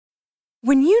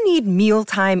When you need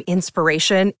mealtime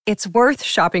inspiration, it's worth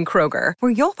shopping Kroger,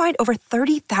 where you'll find over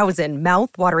 30,000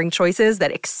 mouth-watering choices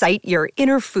that excite your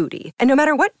inner foodie. And no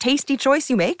matter what tasty choice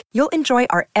you make, you'll enjoy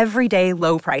our everyday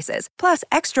low prices, plus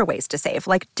extra ways to save,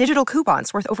 like digital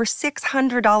coupons worth over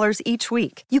 $600 each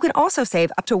week. You can also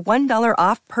save up to $1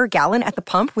 off per gallon at the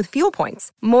pump with fuel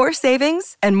points. More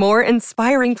savings and more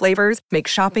inspiring flavors make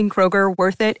shopping Kroger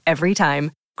worth it every time.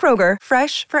 Kroger,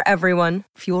 fresh for everyone.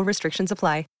 Fuel restrictions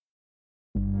apply.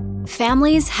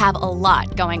 Families have a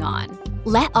lot going on.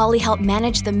 Let Ollie help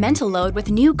manage the mental load with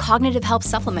new cognitive help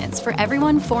supplements for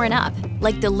everyone 4 and up,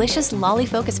 like delicious Lolly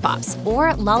Focus Pops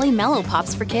or Lolly Mellow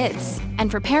Pops for kids.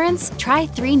 And for parents, try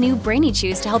 3 new Brainy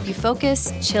Chews to help you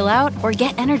focus, chill out, or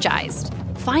get energized.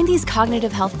 Find these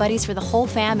cognitive health buddies for the whole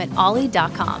fam at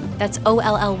ollie.com. That's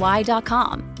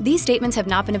OLLY.com. These statements have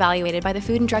not been evaluated by the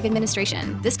Food and Drug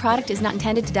Administration. This product is not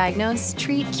intended to diagnose,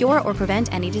 treat, cure, or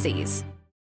prevent any disease.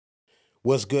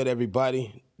 What's good,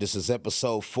 everybody? This is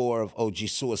episode 4 of OG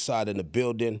Suicide in the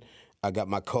building. I got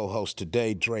my co-host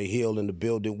today, Dre Hill, in the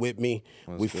building with me.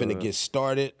 We finna get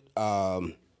started.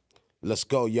 Let's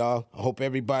go, y'all. I hope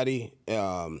everybody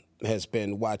has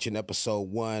been watching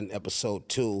episode 1, episode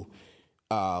 2.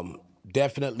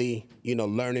 Definitely,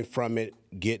 learning from it,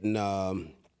 getting,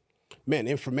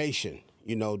 information,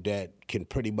 that can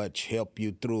pretty much help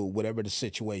you through whatever the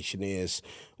situation is,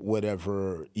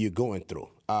 whatever you're going through.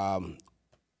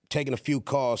 Taking a few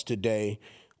calls today.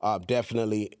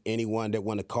 Definitely anyone that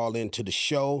want to call into the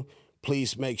show,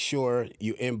 please make sure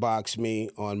you inbox me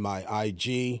on my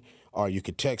IG, or you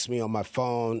could text me on my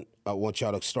phone. I want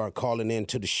y'all to start calling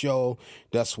into the show.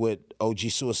 That's what OG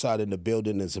Suicide in the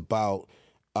building is about.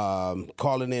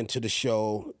 Calling into the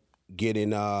show,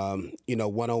 getting,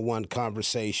 one-on-one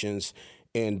conversations,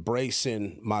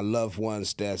 embracing my loved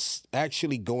ones that's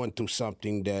actually going through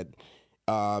something that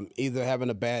either having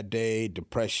a bad day,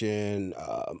 depression,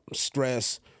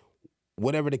 stress,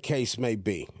 whatever the case may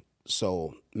be.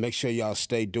 So make sure y'all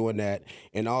stay doing that.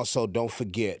 And also don't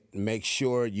forget, make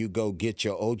sure you go get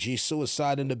your OG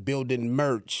Suicide in the Building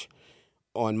merch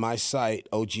on my site,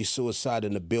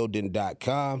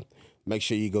 ogsuicideinthebuilding.com. Make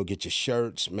sure you go get your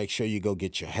shirts. Make sure you go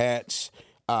get your hats.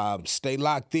 Stay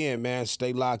locked in, man.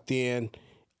 Stay locked in.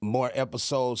 More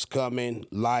episodes coming,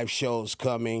 live shows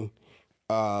coming.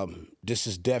 This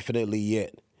is definitely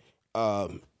it.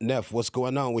 Neff, what's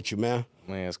going on with you, man?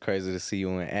 Man, it's crazy to see you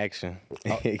in action.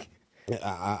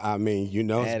 I mean,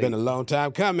 it's been a long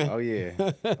time coming. Oh,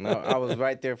 yeah. No, I was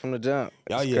right there from the jump.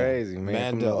 It's crazy,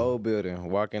 man. From the old building,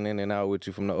 walking in and out with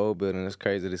you from the old building, it's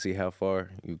crazy to see how far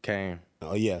you came.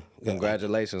 Oh, yeah.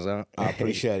 Congratulations, huh? I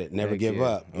appreciate it. Never give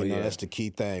up. That's the key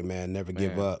thing, man. Never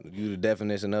give up. You the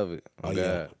definition of it. Oh, God.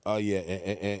 Yeah. Oh, yeah.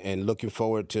 And looking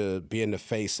forward to being the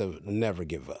face of never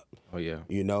give up. Oh, yeah.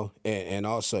 And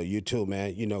also you too,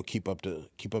 man. Keep up the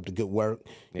good work.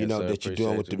 Yes, That sir. you're Appreciate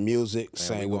doing with the music. Man,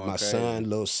 Same we with my going son,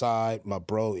 Lil Side, my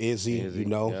bro Izzy.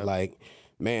 Yep. Like,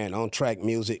 man, on track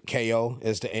music. KO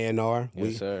is the A&R.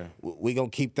 Yes, sir. We gonna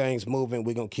keep things moving.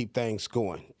 We gonna keep things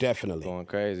going. Definitely. Going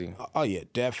crazy. Oh yeah,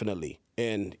 definitely.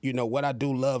 And what I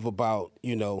do love about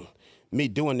me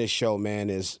doing this show, man,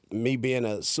 is me being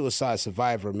a suicide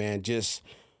survivor, man. Just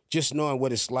knowing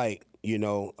what it's like,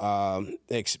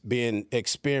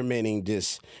 experimenting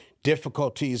this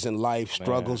difficulties in life,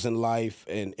 struggles in life,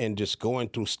 and just going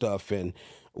through stuff. And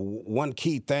one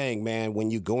key thing, man,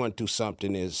 when you're going through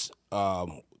something is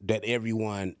that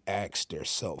everyone asks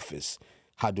themselves is,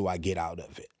 how do I get out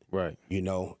of it? Right.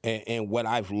 And what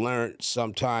I've learned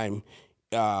sometime,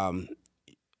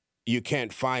 you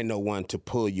can't find no one to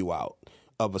pull you out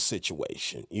of a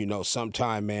situation.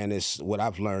 Sometime, man, it's what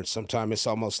I've learned. Sometimes it's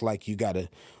almost like you got to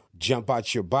jump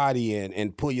out your body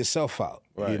and pull yourself out,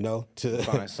 right. To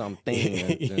find something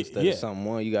instead of something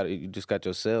more. You just got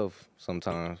yourself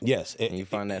sometimes. Yes. And you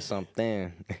find that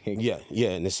something. Yeah,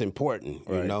 and it's important,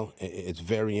 right. It's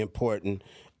very important.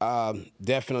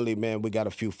 Definitely, man, we got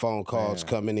a few phone calls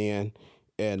coming in,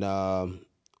 and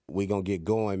we're going to get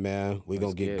going, man. We're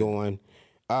going to get going.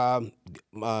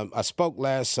 I spoke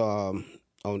last on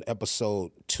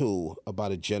episode 2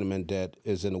 about a gentleman that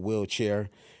is in a wheelchair.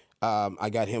 I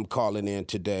got him calling in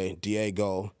today,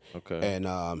 Diego. Okay.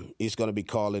 And he's going to be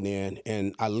calling in.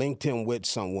 And I linked him with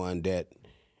someone that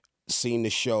seen the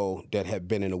show that had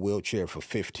been in a wheelchair for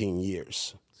 15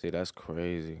 years. See, that's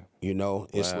crazy.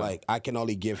 It's like I can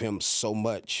only give him so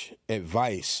much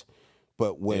advice.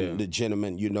 But when the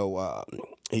gentleman,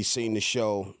 he's seen the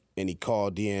show and he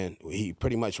called in. He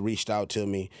pretty much reached out to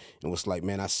me and was like,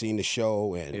 man, I seen the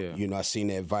show and, you know, I seen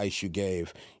the advice you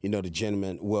gave. You know, the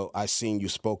gentleman, well, I seen you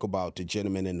spoke about the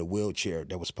gentleman in the wheelchair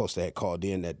that was supposed to have called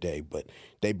in that day, but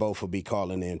they both will be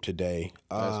calling in today.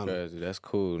 That's crazy. That's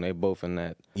cool. And they both in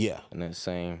that. Yeah. In that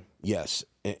same. Yes.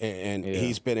 And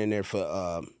he's been in there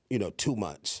for, 2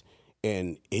 months.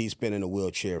 And he's been in a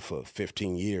wheelchair for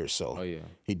 15 years, so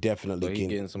he definitely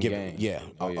can give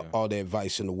all the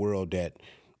advice in the world that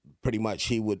pretty much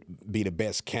he would be the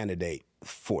best candidate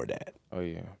for that. Oh,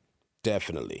 yeah.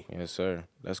 Definitely. Yes, sir.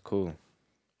 That's cool.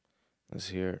 Let's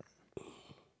hear it.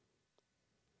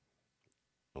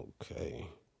 Okay.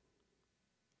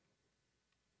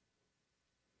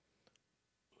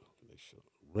 Make sure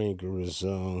Ringer is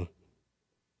on.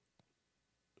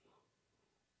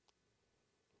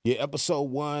 Yeah, episode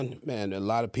 1, man, a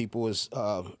lot of people is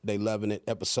they loving it.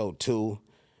 Episode 2,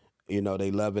 you know, they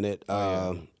loving it.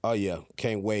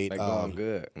 Can't wait. Like going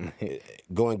good.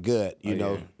 Going good. You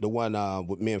know, the one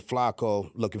with me and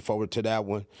Flacco, looking forward to that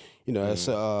one. You know, it's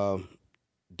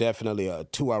definitely a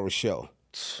 2-hour show.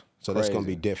 So that's going to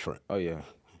be different. Oh, yeah.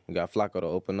 You got Flacco to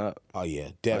open up. Oh, yeah,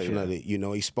 definitely. You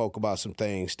know, he spoke about some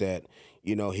things that,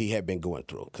 you know, he had been going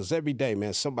through. Because every day,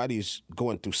 man, somebody's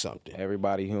going through something.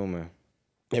 Everybody human.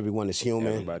 Everyone is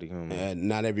human. Everybody human. And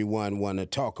not everyone want to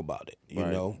talk about it, you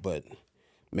know. But,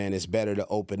 man, it's better to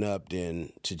open up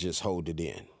than to just hold it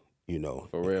in, you know.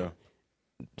 For real.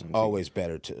 Always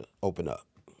better to open up.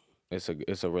 It's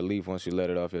a relief once you let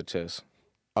it off your chest.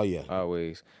 Oh, yeah.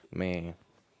 Always. Man.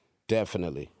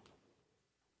 Definitely.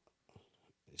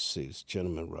 Let's see. This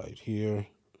gentleman right here.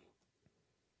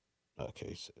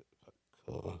 Okay. So,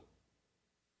 cool.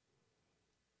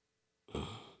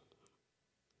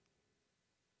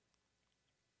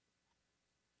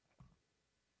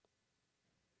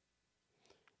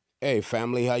 Hey,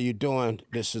 family, how you doing?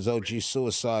 This is OG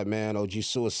Suicide, man. OG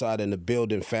Suicide in the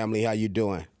building, family. How you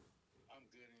doing? I'm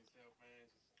good in yourself, man.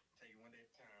 Just take it one day at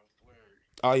a time. Word.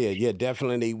 Oh yeah,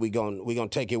 definitely. We gonna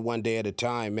take it one day at a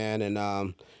time, man.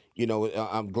 And you know,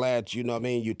 I'm glad, you know what I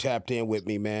mean, you tapped in with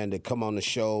me, man, to come on the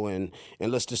show and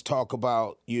let's just talk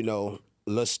about, you know,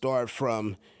 let's start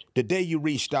from the day you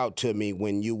reached out to me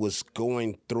when you was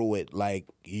going through it, like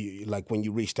when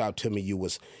you reached out to me, you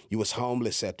was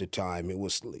homeless at the time. It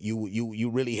was you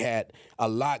really had a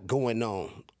lot going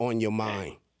on your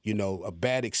mind. You know, a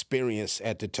bad experience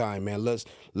at the time, man. Let's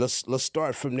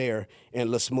start from there and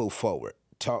let's move forward.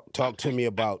 Talk to me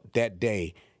about that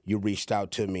day you reached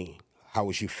out to me. How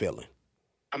was you feeling?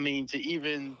 I mean, to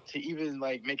even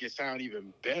like make it sound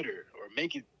even better, or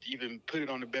make it even put it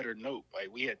on a better note. Like,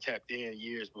 we had tapped in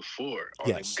years before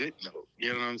on a good note.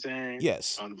 You know what I'm saying?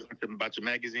 Yes. About your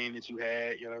magazine that you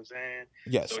had. You know what I'm saying?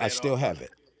 Yes, so I still have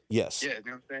it. Yes. Yeah,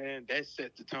 you know what I'm saying? That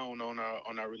set the tone on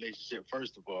our relationship,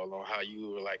 first of all, on how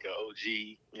you were like an OG,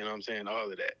 you know what I'm saying? All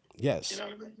of that. Yes. You know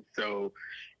what I mean? So,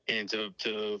 and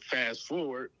to fast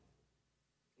forward,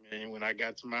 man, when I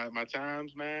got to my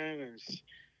times, man,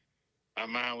 my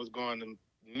mind was going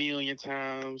a million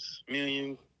times,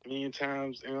 you know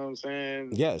what I'm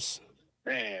saying? Yes.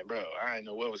 Man, bro, I didn't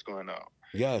know what was going on.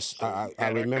 Yes, so I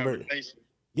remember.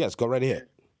 Yes, go right ahead.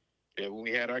 Yeah, when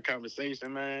we had our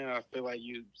conversation, man, I feel like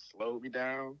you slowed me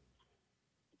down,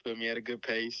 put me at a good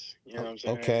pace, you know what I'm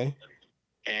saying? Okay.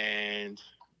 And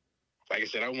like I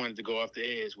said, I wanted to go off the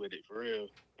edge with it, for real.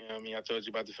 You know what I mean? I told you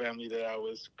about the family that I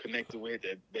was connected with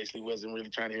that basically wasn't really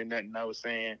trying to hear nothing I was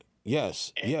saying.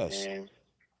 Yes, yes. And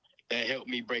that helped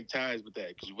me break ties with that,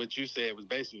 because what you said was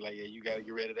basically like, yeah, you got to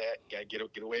get rid of that, got to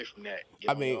get away from that.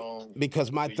 I mean,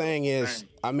 because my thing is,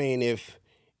 I mean, if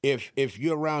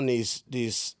you're around these,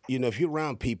 you know, if you're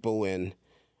around people and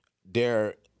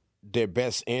their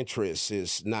best interest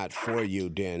is not for you,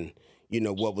 then, you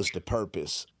know, what was the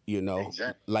purpose? You know,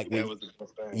 exactly. Like when,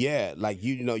 like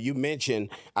you know, you mentioned,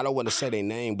 I don't want to say their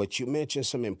name, but you mentioned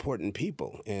some important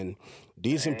people, and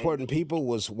these important people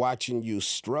was watching you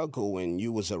struggle, and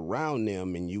you was around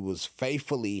them, and you was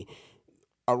faithfully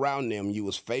around them. You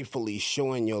was faithfully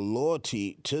showing your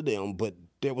loyalty to them, but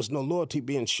there was no loyalty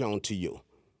being shown to you.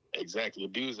 Exactly,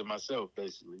 abusing myself,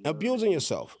 basically. Abusing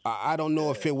yourself. I don't know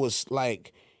if it was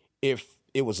like, if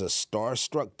it was a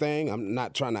starstruck thing. I'm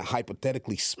not trying to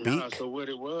hypothetically speak. No, so what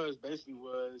it was basically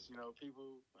was, you know, people,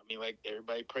 I mean, like,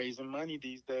 everybody praising money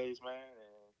these days, man.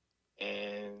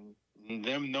 And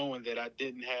them knowing that I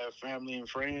didn't have family and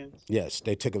friends. Yes,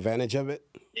 they took advantage of it.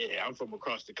 Yeah, I'm from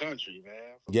across the country, man.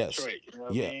 From yes. Detroit, you know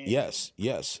what I mean? Yes.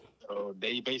 So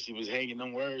they basically was hanging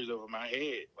them words over my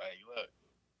head. Like, look,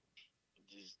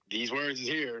 just these words is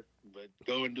here, but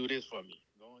go and do this for me.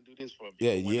 Do this for me.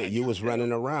 Yeah, you was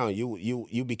running around.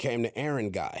 You became the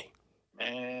errand guy.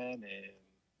 Man, and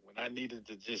I needed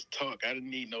to just talk. I didn't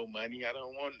need no money. I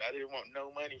didn't want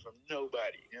no money from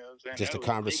nobody. You know what I'm saying? Just a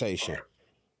conversation.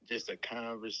 Just a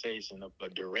conversation, a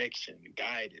direction,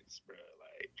 guidance, bro.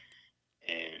 Like,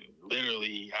 and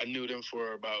literally, I knew them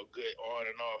for about good on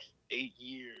and off 8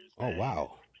 years. Man. Oh,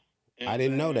 wow. I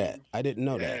didn't know that. I didn't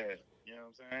know that. You know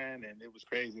what I'm saying? And it was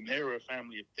crazy. And they were a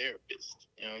family of therapists.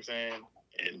 You know what I'm saying?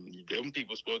 And them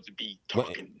people supposed to be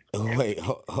talking. Wait,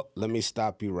 let me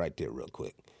stop you right there real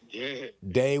quick. Yeah.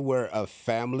 They were a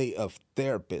family of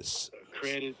therapists.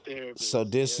 Accredited therapists. So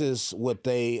this is what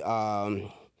they,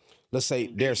 let's say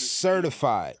they're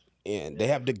certified in. They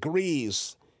have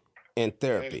degrees in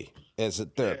therapy as a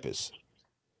therapist.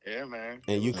 Yeah, man.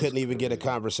 And you couldn't even get a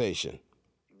conversation.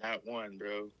 Not one,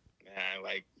 bro. Nah,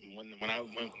 like when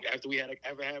after we had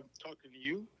talking to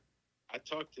you, I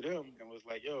talked to them and was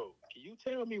like, "Yo, can you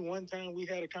tell me one time we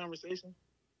had a conversation?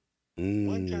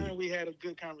 One time we had a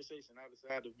good conversation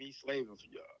outside of me slaving for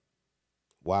y'all."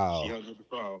 Wow. She hung up the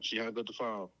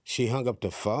phone. She hung up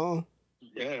the phone?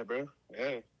 Yeah, bro.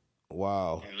 Yeah.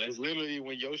 Wow. And that's literally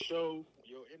when your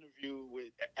interview with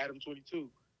Adam 22.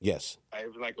 Yes. It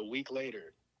was like a week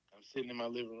later. I'm sitting in my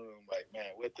living room like, man,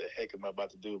 what the heck am I about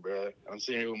to do, bro? I'm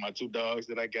sitting here with my 2 dogs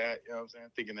that I got, you know what I'm saying?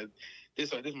 Thinking that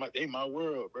they my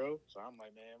world, bro. So I'm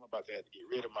like, man, I'm about to have to get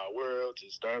rid of my world to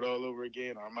start all over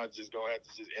again, or am I just going to have to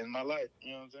just end my life,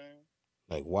 you know what I'm saying?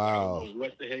 Like, wow. I don't know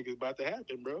what the heck is about to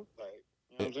happen, bro? Like,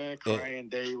 you know what I'm saying? Crying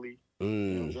daily. You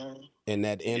know what I'm saying? And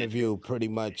that interview pretty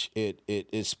much,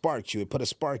 it sparked you. It put a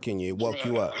spark in you. It woke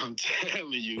you up. I'm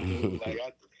telling you, dude. Like,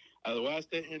 I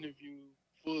watched that interview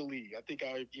fully. I think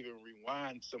I even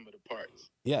rewind some of the parts.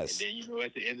 Yes. And then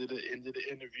at the end of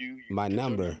the interview, you my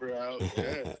number. Out.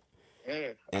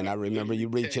 Yeah. And I remember you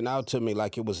reaching out to me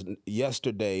like it was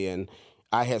yesterday, and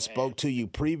I had spoke to you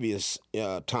previous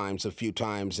times, a few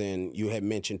times, and you had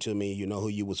mentioned to me, who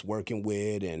you was working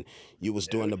with, and you was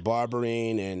doing the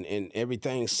barbering, and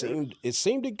everything seemed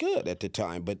good at the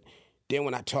time. But then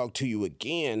when I talked to you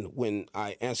again, when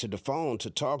I answered the phone to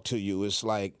talk to you, it's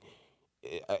like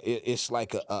a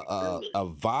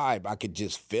vibe. I could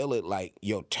just feel it, like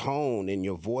your tone and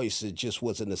your voice, it just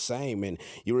wasn't the same. And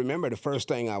you remember the first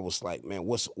thing I was like, man,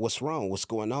 what's wrong? What's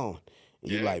going on?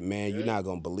 You're like, man, you're not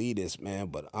going to believe this, man,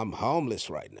 but I'm homeless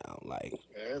right now. Like,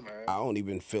 I don't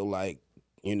even feel like,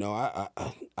 I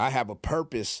have a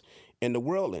purpose in the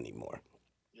world anymore.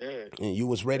 Yeah. And you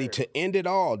was ready to end it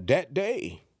all that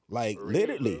day. Like,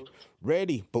 literally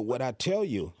ready. But what I told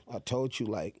you,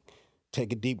 like,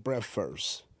 take a deep breath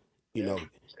first,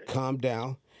 calm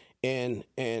down and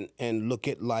look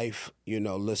at life,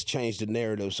 let's change the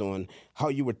narratives on how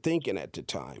you were thinking at the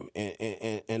time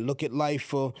and look at life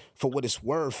for what it's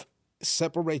worth.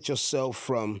 Separate yourself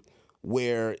from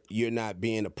where you're not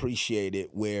being appreciated,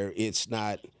 where it's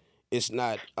not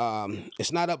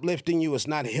uplifting you, it's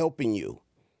not helping you.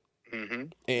 Mm-hmm.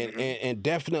 And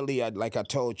definitely, like I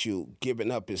told you, giving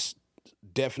up is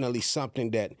definitely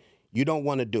something that you don't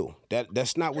want to do.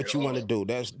 That's not what you want to do.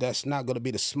 That's not going to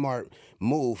be the smart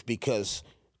move, because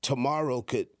tomorrow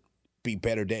could be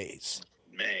better days.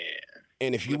 Man.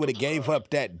 And if you would have gave up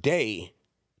that day,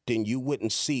 then you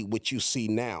wouldn't see what you see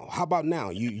now. How about now?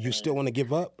 You still want to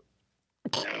give up?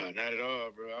 No, not at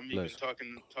all, bro. I'm even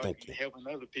talking helping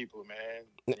other people,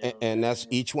 man. And that's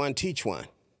each one teach one.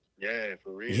 Yeah,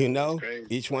 for real.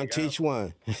 Each one teach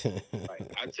one.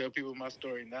 Like, I tell people my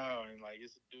story now, and like,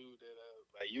 it's a dude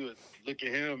that you would look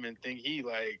at him and think he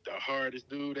like the hardest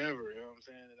dude ever. You know what I'm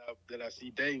saying? That I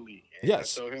see daily. And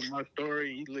yes. I told him my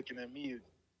story. He's looking at me,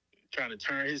 trying to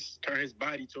turn his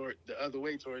body toward the other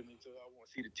way towards me, so I won't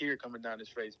see the tear coming down his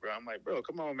face, bro. I'm like, bro,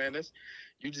 come on, man.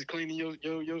 You just cleaning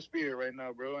your spirit right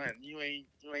now, bro. And you ain't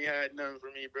had nothing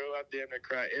for me, bro. I damn near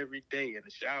cry every day in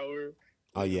the shower.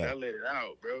 Oh, yeah. I let it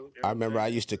out, bro. I remember I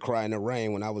used to cry in the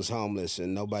rain when I was homeless,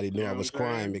 and nobody knew I was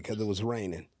crying because it was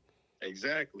raining.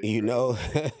 Exactly. You know?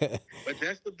 But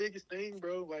that's the biggest thing,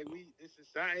 bro. Like, this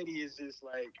society is just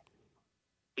like,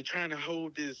 we're trying to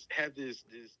have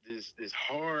this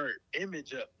hard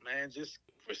image up, man, just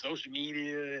for social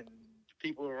media and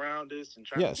people around us, and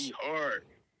trying to be hard.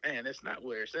 Man, that's not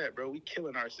where it's at, bro. We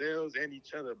killing ourselves and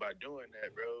each other by doing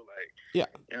that, bro. Like, yeah.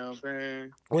 You know what I'm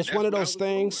saying? Well, it's one of those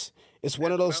things. It's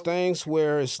one of those things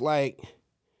where it's like,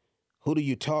 who do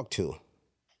you talk to?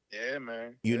 Yeah,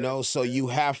 man. You know, so you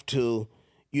have to,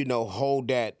 hold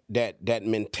that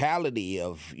mentality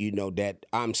of, that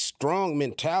I'm strong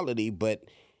mentality, but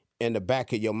in the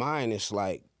back of your mind, it's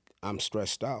like, I'm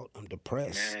stressed out, I'm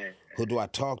depressed. Man. Who do I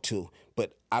talk to?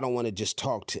 But I don't want to just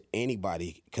talk to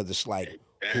anybody, because it's like,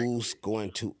 who's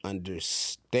going to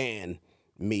understand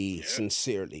me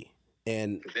sincerely?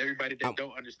 And everybody that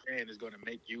don't understand is going to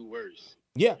make you worse.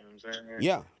 Yeah. You know what I'm saying?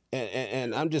 Yeah.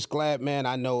 And I'm just glad, man.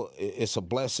 I know it's a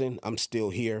blessing. I'm still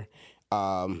here.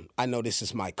 I know this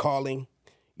is my calling.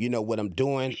 You know what I'm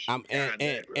doing.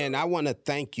 And I want to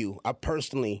thank you. I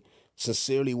personally,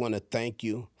 sincerely want to thank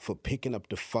you for picking up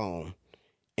the phone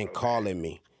and calling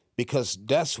me, because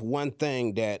that's one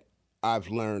thing that I've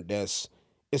learned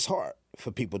it's hard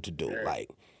for people to do. Yeah. Like,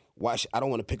 I don't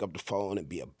want to pick up the phone and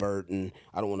be a burden.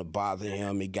 I don't want to bother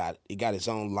him. He got his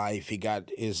own life. He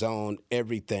got his own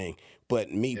everything.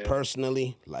 But me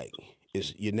personally, like,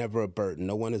 you're never a burden.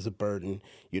 No one is a burden.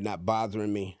 You're not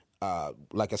bothering me.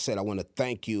 Like I said, I want to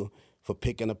thank you for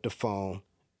picking up the phone,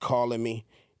 calling me,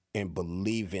 and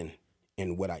believing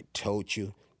in what I told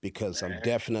you, because I'm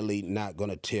definitely not going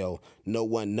to tell no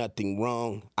one nothing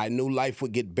wrong. I knew life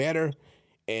would get better.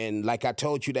 And like I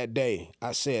told you that day,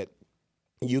 I said,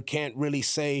 you can't really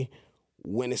say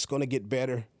when it's going to get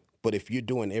better, but if you're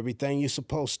doing everything you're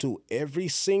supposed to every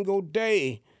single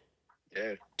day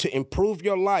to improve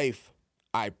your life,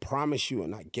 I promise you,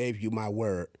 and I gave you my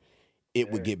word,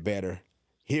 it would get better.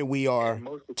 Here we are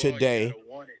today.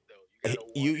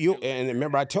 You and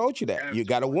remember I told you that. You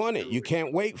got to want it. You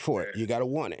can't wait for it. You got to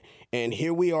want it. And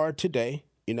here we are today,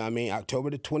 you know what I mean,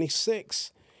 October the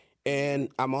 26th, and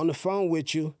I'm on the phone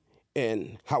with you,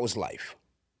 and how is life?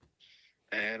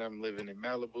 And I'm living in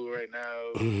Malibu right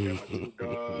now. Got my 2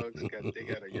 dogs. They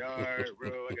got a yard,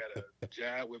 bro. I got a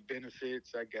job with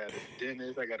benefits. I got a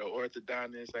dentist. I got an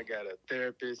orthodontist. I got a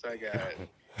therapist. I got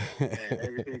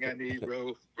everything I need,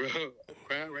 bro. Bro, I'm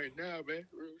crying right now, man.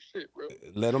 Real shit, bro.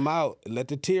 Let them out. Let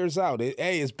the tears out.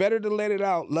 It's better to let it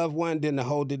out, loved one, than to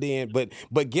hold it in.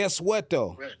 But guess what,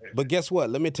 though? But guess what?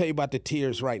 Let me tell you about the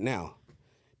tears right now.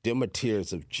 Them are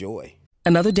tears of joy.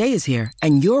 Another day is here,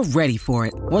 and you're ready for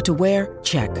it. What to wear?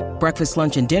 Check. Breakfast,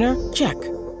 lunch, and dinner? Check.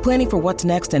 Planning for what's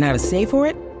next and how to save for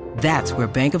it? That's where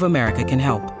Bank of America can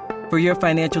help. For your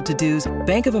financial to-dos,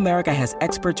 Bank of America has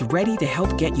experts ready to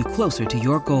help get you closer to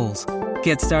your goals.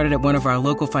 Get started at one of our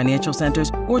local financial centers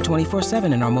or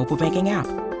 24/7 in our mobile banking app.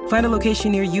 Find a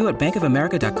location near you at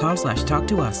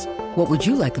bankofamerica.com/talktous. What would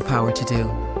you like the power to do?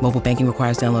 Mobile banking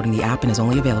requires downloading the app and is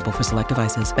only available for select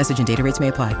devices. Message and data rates may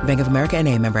apply. Bank of America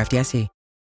NA, member FDIC.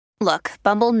 Look,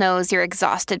 Bumble knows you're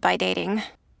exhausted by dating.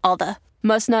 All the,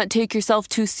 must not take yourself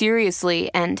too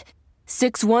seriously, and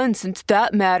 6'1" since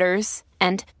that matters.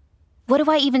 And what do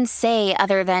I even say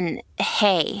other than,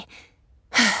 hey?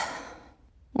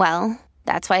 Well,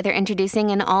 that's why they're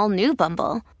introducing an all-new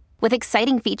Bumble, with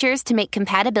exciting features to make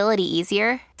compatibility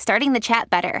easier, starting the chat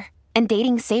better, and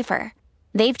dating safer.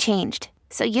 They've changed,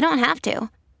 so you don't have to.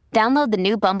 Download the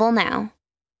new Bumble now.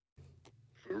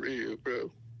 For real,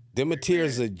 bro. Them are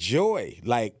tears of joy.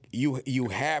 Like, you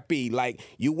happy. Like,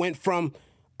 you went from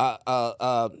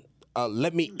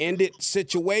let me end it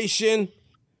situation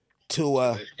to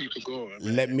let's keep it going,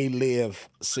 man. Let me live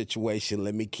situation.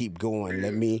 Let me keep going.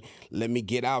 Yeah. Let me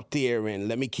get out there, and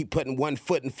let me keep putting one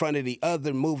foot in front of the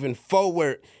other, moving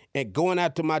forward and going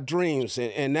after my dreams.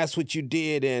 And that's what you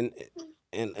did, and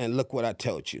look what I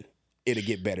told you. It'll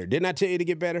get better. Didn't I tell you to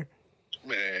get better?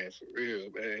 Man, for real,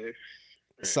 man.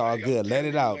 It's all good. Let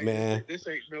it out, man. This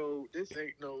ain't no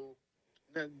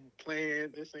nothing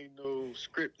planned. This ain't no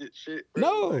scripted shit, bro.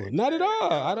 No, like, not at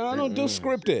all. I don't do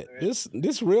scripted.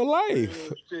 This real life.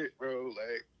 Real shit, bro.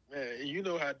 Like, man, you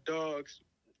know how dogs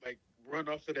like run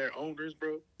off of their owners,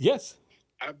 bro? Yes.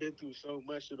 I've been through so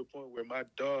much to the point where my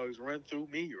dogs run through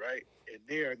me, right? And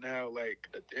they are now like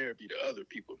a therapy to other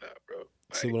people now, bro.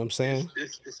 Like, see what I'm saying?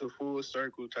 It's a full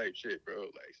circle type shit, bro.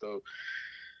 Like, so,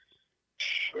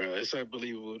 bro, it's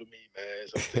unbelievable to me, man.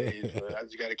 Some days, bro, I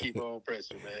just got to keep on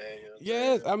pressing, man. You know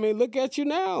yes, I mean, look at you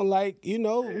now. Like,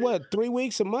 what, 3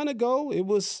 weeks, a month ago, it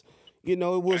was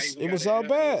all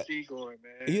bad. Going,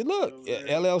 man. You look,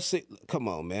 LLC, come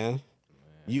on, man.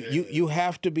 You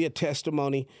have to be a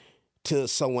testimony to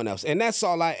someone else. And that's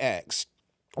all I ask.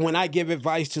 When I give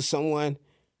advice to someone,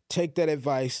 take that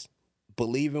advice,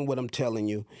 believe in what I'm telling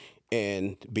you,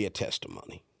 and be a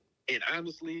testimony. And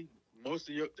honestly, most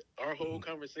of our whole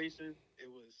conversation, it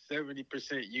was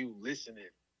 70% you listening.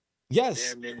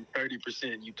 Yes. And then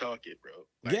 30% you talking, bro.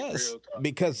 Like, yes,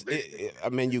 because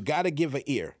you got to give an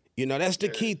ear. That's the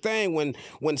key thing.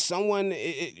 When someone,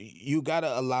 you got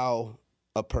to allow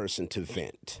a person to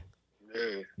vent.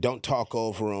 Yeah. Don't talk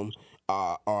over them.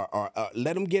 Or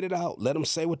let them get it out. Let them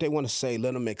say what they want to say.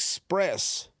 Let them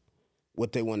express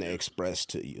what they want to express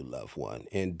to you, loved one.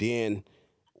 And then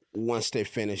once they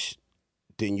finish,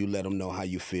 then you let them know how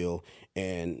you feel.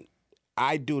 And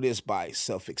I do this by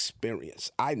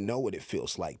self-experience. I know what it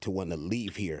feels like to want to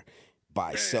leave here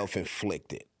by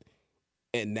self-inflicted.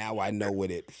 And now I know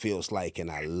what it feels like,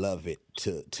 and I love it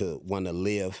to want to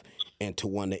live and to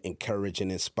want to encourage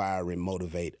and inspire and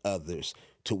motivate others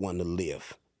to want to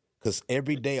live. Because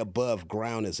every day above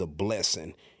ground is a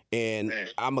blessing. And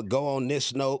I'm going to go on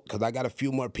this note because I got a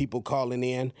few more people calling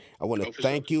in. I want to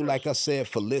thank you, like I said,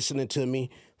 for listening to me,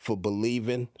 for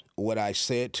believing what I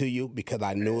said to you, because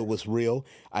I knew it was real.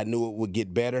 I knew it would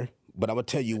get better. But I'm going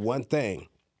to tell you one thing,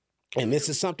 and this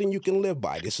is something you can live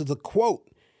by. This is a quote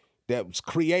that was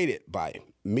created by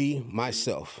me,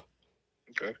 myself.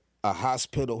 Okay. A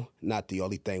hospital, not the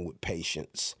only thing with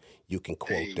patients. You can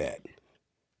quote that.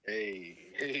 Hey.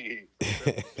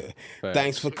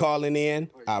 Thanks for calling in.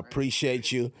 I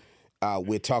appreciate you.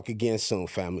 We'll talk again soon,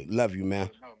 family. Love you, man.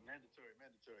 No,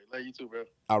 mandatory. Love you too, bro.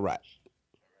 All right.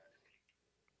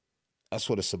 That's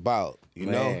what it's about, you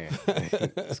know?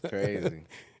 That's crazy.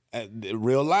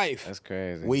 Real life. That's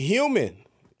crazy. We human.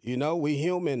 You know, we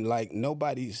human. Like,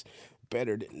 nobody's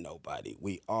better than nobody.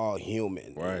 We all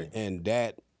human. Right. And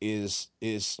that is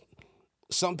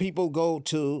some people go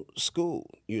to school,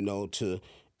 you know, to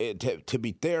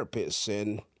be therapists,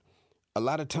 and a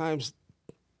lot of times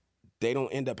they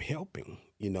don't end up helping,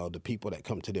 you know, the people that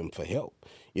come to them for help.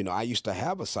 You know, I used to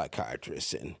have a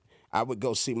psychiatrist, and I would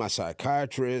go see my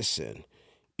psychiatrist, and,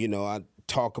 you know, I'd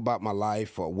talk about my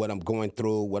life or what I'm going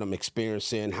through, what I'm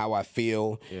experiencing, how I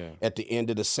feel. Yeah. At the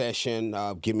end of the session,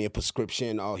 give me a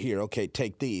prescription. Oh, here, okay,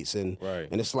 take these. And right.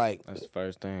 And it's like, that's the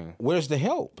first thing. Where's the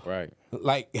help? Right.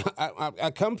 Like,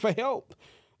 I come for help,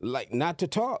 like, not to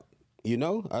talk. You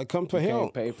know, I come for help. You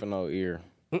can't pay for no ear.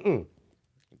 You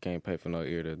can't pay for no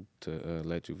ear to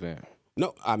let you vent.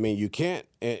 No, I mean, you can't.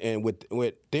 And with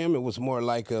them, it was more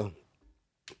like a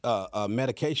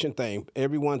medication thing.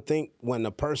 Everyone think when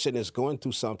a person is going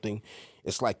through something,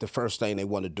 it's like the first thing they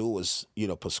want to do is, you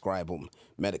know, prescribe them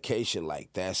medication. Like,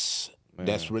 that's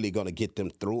really going to get them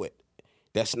through it.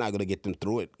 That's not going to get them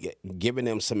through it. Giving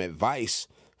them some advice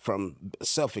from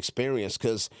self-experience,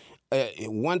 because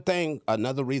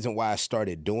another reason why I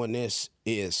started doing this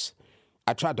is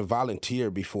I tried to volunteer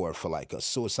before for like a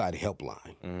suicide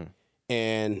helpline.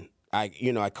 And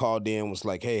I called in, was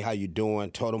like, hey, how you doing?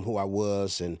 Told them who I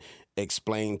was and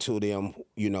explained to them,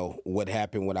 you know, what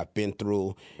happened, what I've been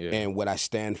through, and what I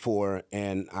stand for.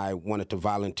 And I wanted to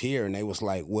volunteer. And they was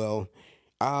like, well,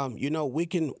 you know,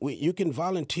 you can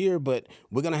volunteer, but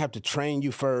we're going to have to train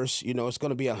you first. You know, it's going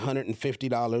to be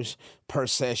 $150 per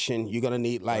session. You're going to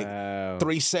need like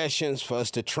 3 sessions for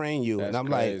us to train you. That's and I'm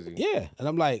crazy. like, yeah. And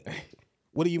I'm like,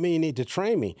 what do you mean you need to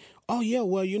train me? Oh, yeah,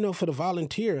 well, you know, for the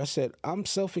volunteer. I said, I'm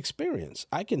self-experienced.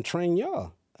 I can train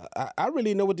y'all. I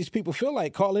really know what these people feel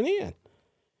like calling in.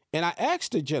 And I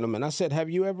asked the gentleman, I said, have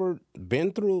you ever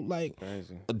been through, like,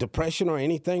 a depression or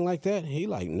anything like that? He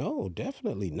like, no,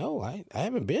 definitely no. I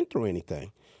haven't been through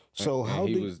anything. So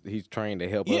he's trained to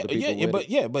help other people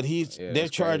but they're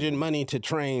charging money to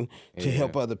train to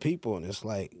help other people. And it's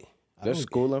like. They're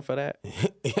schooling for that?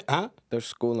 Huh? They're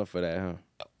schooling for that, huh?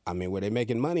 I mean, where they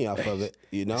making money off of it,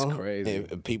 you know? That's crazy.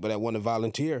 And people that want to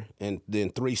volunteer. And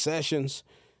then 3 sessions,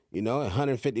 you know,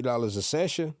 $150 a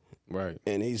session. Right.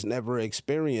 And he's never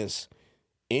experienced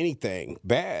anything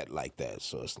bad like that.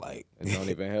 So it's like. It don't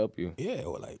even help you. Yeah,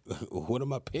 well, like, what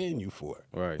am I paying you for?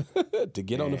 Right. To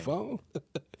get on the phone?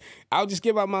 I'll just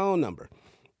give out my own number.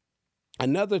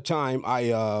 Another time,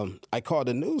 I called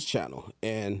a news channel,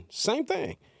 and same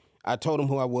thing. I told them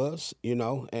who I was, you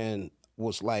know, and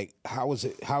was like,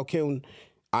 how can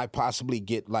I possibly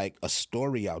get, like, a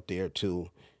story out there to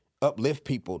uplift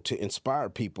people, to inspire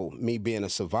people, me being a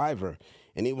survivor?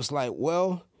 And he was like,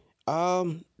 well,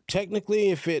 technically,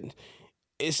 if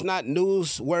it's not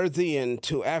newsworthy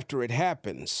until after it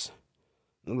happens.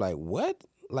 I'm like, what?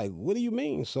 Like, what do you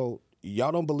mean? So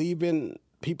y'all don't believe in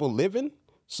people living?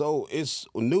 So it's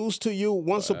news to you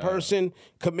once a person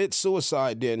commits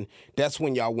suicide, then that's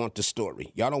when y'all want the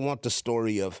story. Y'all don't want the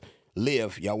story of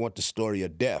live. Y'all want the story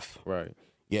of death. Right.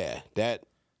 Yeah, that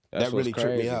really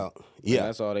tripped me out. Yeah. And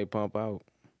that's all they pump out.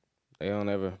 They don't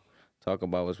ever talk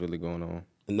about what's really going on.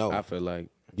 No. I feel like.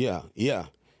 Yeah.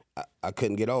 I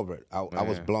couldn't get over it. I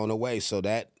was blown away. So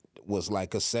that was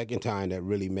like a second time that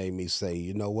really made me say,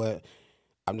 you know what?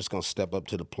 I'm just gonna step up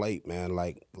to the plate, man.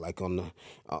 Like on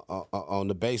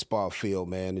the baseball field,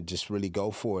 man, and just really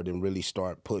go for it and really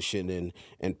start pushing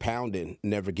and pounding.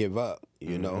 Never give up.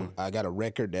 You know, I got a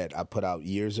record that I put out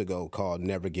years ago called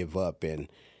 "Never Give Up," and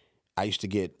I used to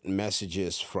get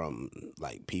messages from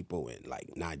like people in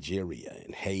like Nigeria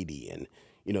and Haiti, and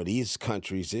you know these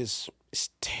countries. It's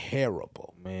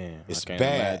terrible, man. It's I can't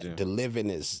bad. imagine. The living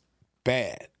is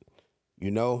bad. You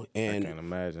know, and I can't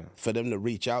imagine. for them to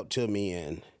reach out to me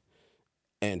and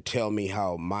and tell me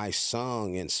how my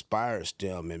song inspires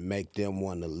them and make them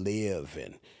want to live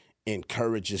and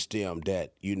encourages them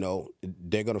that, you know,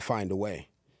 they're going to find a way.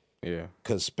 Yeah.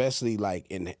 Because especially like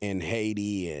in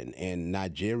Haiti and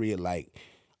Nigeria, like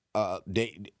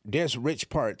there's rich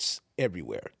parts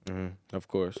everywhere. Mm-hmm. Of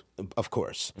course.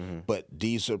 Mm-hmm. But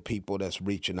these are people that's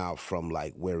reaching out from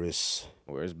like where it's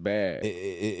bad.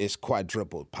 It's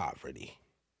quadrupled poverty.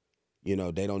 You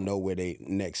know, they don't know where their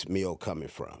next meal coming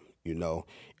from. You know,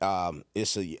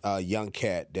 it's a young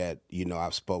cat that, you know,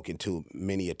 I've spoken to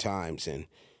many a times, and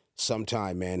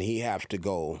sometime, man, he have to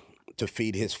go to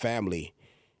feed his family.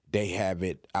 They have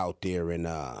it out there in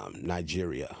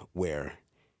Nigeria where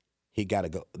he got to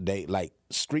go. They like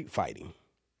street fighting.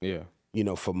 Yeah. You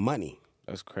know, for money.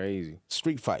 That's crazy.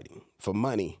 Street fighting for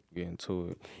money. Get into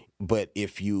it. But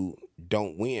if you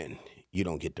don't win, you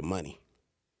don't get the money.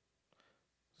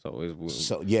 So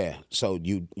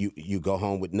you go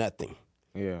home with nothing.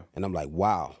 Yeah. And I'm like,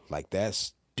 wow, like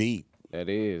that's deep.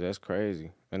 That's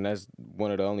crazy. And that's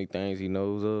one of the only things he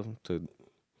knows of to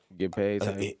get paid.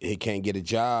 He can't get a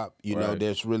job. You know,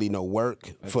 there's really no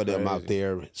work for them out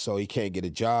there. So he can't get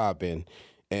a job. And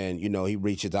you know, he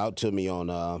reaches out to me on,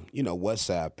 you know,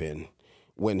 WhatsApp. And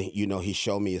when, you know, he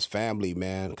showed me his family,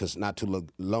 man, because not too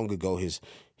long ago, his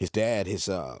dad, his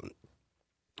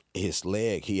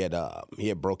leg, he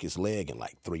had broke his leg in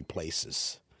like 3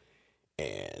 places,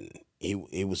 and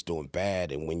he was doing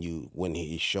bad. And when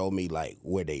he showed me like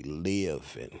where they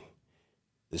live, and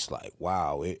it's like,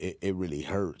 wow, it really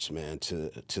hurts, man,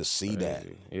 to see that.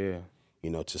 Yeah. You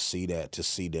know, to see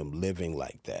them living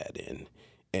like that,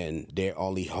 and their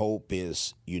only hope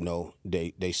is, you know,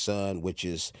 they son, which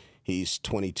is he's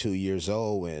 22 years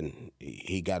old, and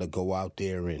he got to go out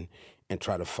there and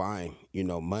try to find, you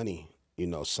know, money. You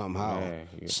know, somehow,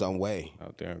 some way.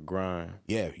 Out there and grind.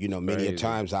 Yeah, you know, many a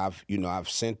times I've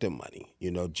sent them money, you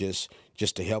know, just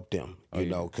to help them, you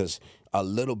know, because a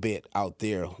little bit out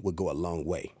there would go a long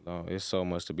way. Oh, it's so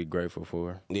much to be grateful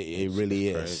for. It really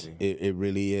is. It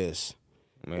really is.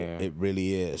 Man. It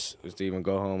really is. Just to even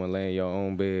go home and lay in your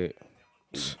own bed.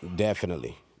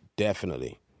 Definitely.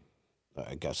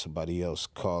 I got somebody else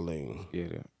calling.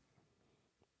 Get it.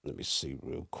 Let me see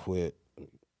real quick.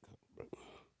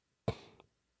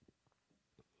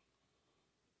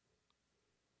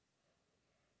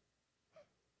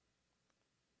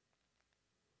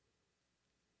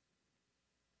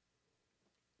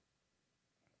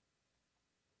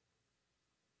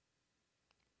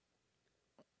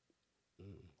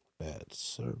 Bad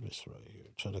service right here.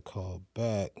 Trying to call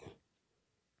back.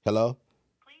 Hello?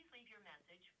 Please leave your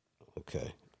message.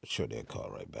 Okay. Sure they'll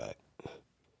call right back.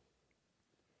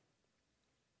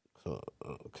 So,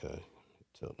 okay.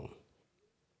 Tell them.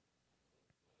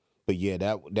 But yeah,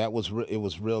 that was it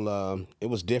was real.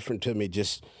 It was different to me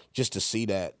just to see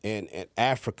that, and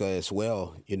Africa as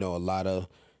well. You know,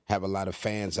 have a lot of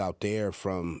fans out there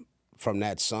from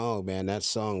that song. Man, that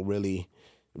song really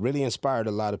inspired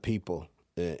a lot of people.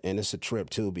 And it's a trip,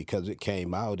 too, because it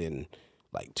came out in,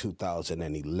 like,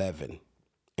 2011.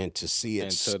 And to see it...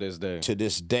 And to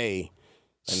this day.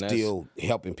 Still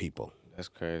helping people. That's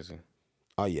crazy.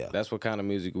 Oh, yeah. That's what kind of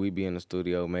music we be in the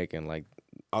studio making. Like,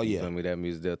 oh, yeah. You feel me? That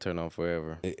music, they'll turn on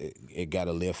forever. It got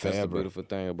to live forever. That's the beautiful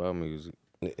thing about music.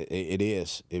 It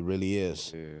is. It really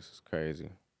is. It is. It's crazy.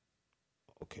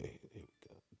 Okay.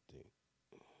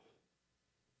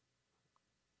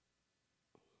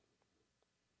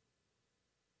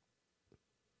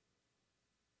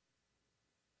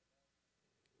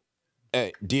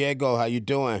 Hey, Diego, how you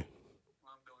doing? I'm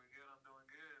doing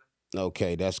good.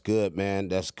 Okay, that's good, man.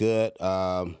 That's good.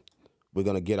 We're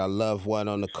going to get our loved one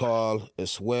on the call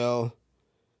as well.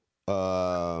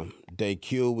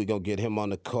 DayQ, we're going to get him on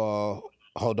the call.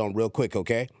 Hold on real quick,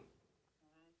 okay?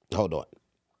 Hold on.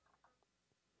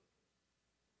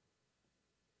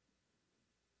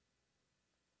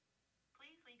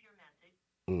 Please leave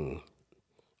your message.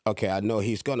 Okay, I know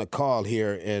he's going to call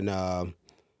here in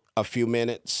a few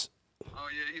minutes. Oh,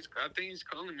 yeah, I think he's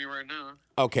calling me right now.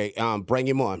 Okay, bring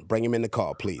him on. Bring him in the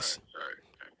call, please. All right.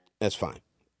 That's fine.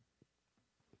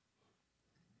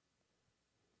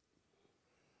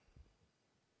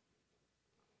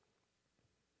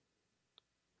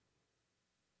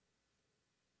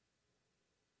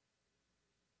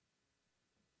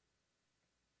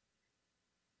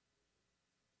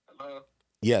 Hello?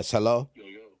 Yes, hello? Yo.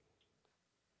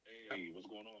 Hey, what's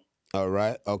going on? All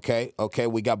right, okay.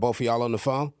 We got both of y'all on the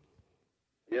phone?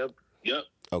 Yep.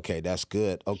 Okay, that's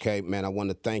good. Okay, man, I want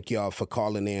to thank y'all for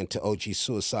calling in to OG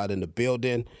Suicide in the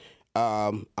building.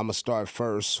 I'm going to start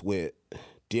first with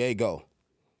Diego.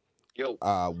 Yo.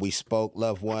 We spoke,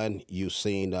 loved one. You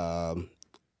seen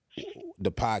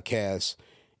the podcast,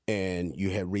 and you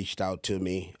had reached out to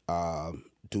me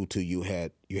due to you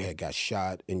had got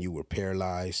shot and you were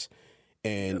paralyzed,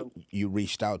 and you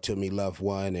reached out to me, loved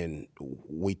one, and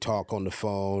we talk on the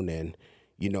phone, and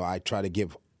I try to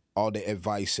give all the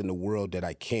advice in the world that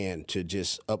I can to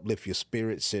just uplift your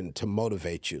spirits and to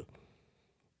motivate you.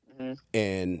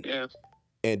 Mm-hmm.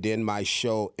 And then my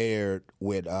show aired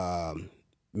with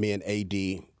me and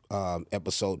AD,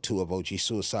 episode 2 of OG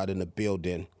Suicide in the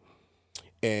Building,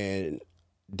 and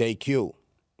DayQ.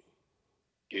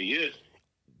 Yeah.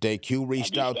 DayQ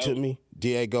reached out to me,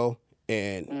 Diego,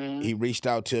 and he reached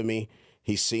out to me.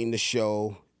 He seen the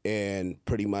show, and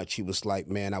pretty much he was like,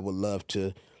 man, I would love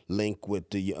to link with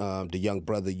the young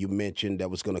brother you mentioned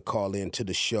that was going to call into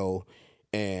the show,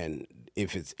 and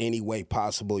if it's any way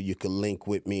possible, you could link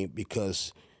with me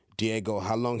because, Diego,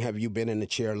 how long have you been in the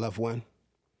chair, loved one?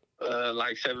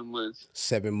 Like 7 months.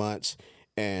 7 months.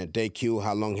 And DayQ,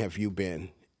 how long have you been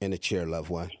in the chair, loved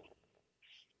one?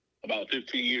 About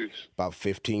 15 years. About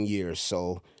 15 years.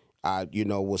 So,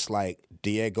 was like,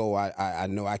 Diego, I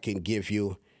know I can give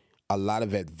you a lot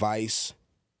of advice,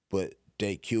 but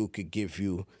DayQ could give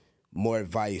you more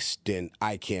advice than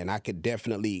I can. I could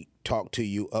definitely talk to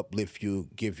you, uplift you,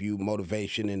 give you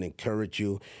motivation and encourage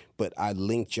you, but I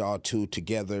linked y'all two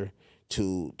together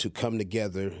to come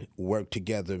together, work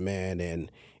together, man,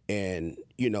 and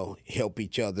help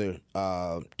each other.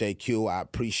 DayQ, I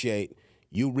appreciate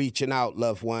you reaching out,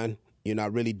 loved one. I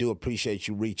really do appreciate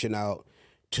you reaching out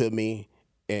to me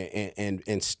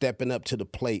and stepping up to the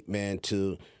plate, man,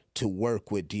 to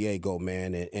work with Diego,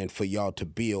 man, and for y'all to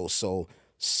build. So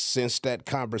since that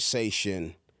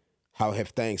conversation, how have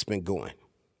things been going?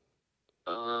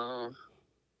 Well,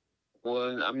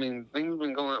 I mean, things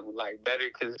been going like better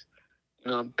because,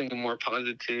 I'm thinking more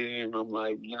positive, and I'm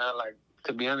like,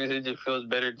 to be honest, it just feels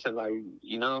better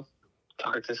to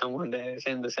talk to someone that's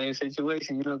in the same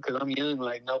situation, because I'm young,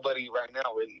 like nobody right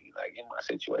now really like in my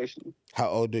situation. How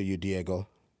old are you, Diego?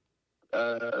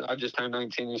 I just turned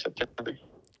 19 in September.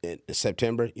 In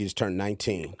September? You just turned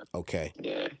 19. Okay.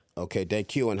 Yeah. Okay,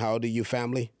 DayQ, and how old are you,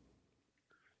 family?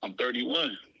 I'm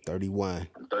 31. 31.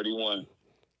 I'm 31.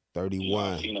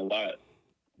 31. I've seen a lot.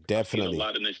 Definitely. I've seen a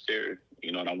lot in this chair,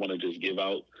 and I want to just give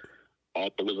out all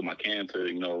the wisdom I can to,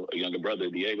 a younger brother,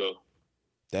 Diego.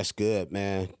 That's good,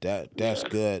 man. That's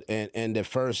good. And the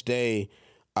first day,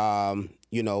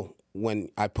 when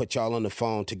I put y'all on the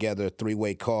phone together, a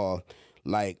 3-way call,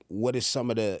 like, what is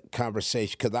some of the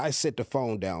conversation? Because I set the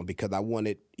phone down because I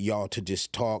wanted y'all to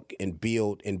just talk and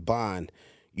build and bond,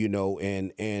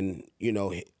 and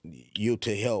you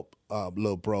to help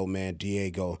little bro, man,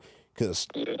 Diego, because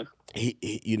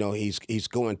he's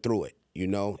going through it.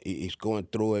 He's going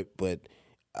through it, but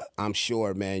I'm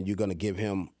sure, man, you're gonna give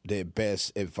him the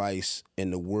best advice in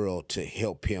the world to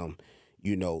help him,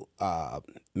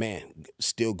 man,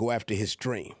 still go after his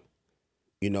dream.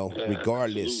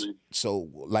 Regardless. Absolutely. So,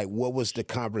 like, what was the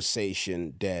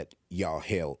conversation that y'all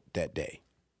held that day?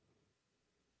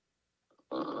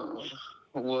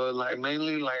 Well, like,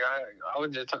 mainly, like, I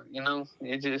was just talking,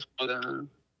 it just,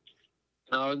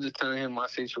 I was just telling him my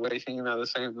situation, the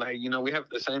same, like, we have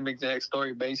the same exact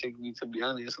story, basically, to be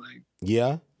honest, like.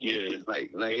 Yeah? Yeah, like,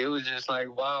 it was just,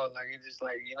 like, wow, like, it just,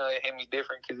 like, it hit me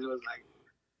different, because it was, like,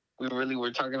 we really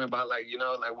were talking about, like,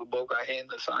 like, we both got hit in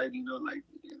the side, like,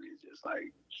 it's just,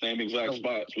 like. Same exact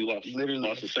spots. We lost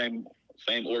the same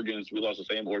organs. We lost the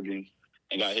same organs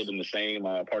and got hit in the same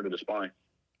part of the spine.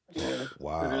 Yeah.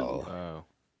 Wow.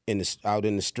 Out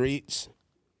in the streets?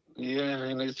 Yeah,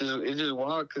 and it's just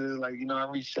wild because, like, I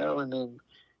reached out and then,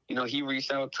 he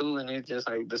reached out too, and it's just,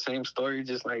 like, the same story,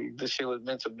 just, like, the shit was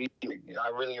meant to be. Like, I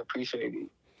really appreciate it.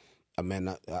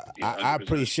 I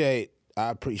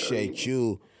appreciate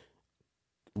you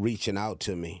reaching out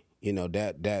to me.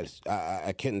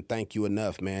 I couldn't thank you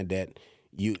enough, man, that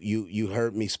you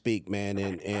heard me speak, man,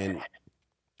 and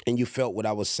you felt what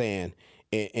I was saying,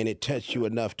 and it touched you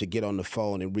enough to get on the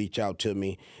phone and reach out to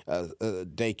me.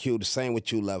 DayQ, the same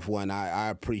with you, loved one. I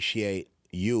appreciate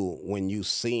you when you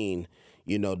seen,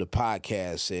 the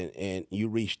podcast and you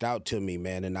reached out to me,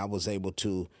 man, and I was able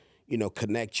to,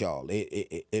 connect y'all.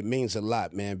 It means a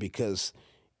lot, man, because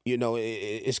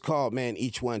it's called, man,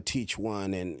 each one teach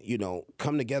one, and,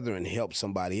 come together and help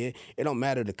somebody. It don't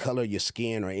matter the color of your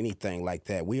skin or anything like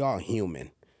that. We are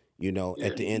human,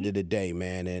 at the end of the day,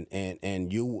 man.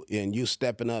 And you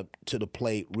stepping up to the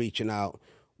plate, reaching out,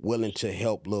 willing to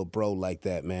help little bro like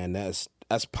that, man, that's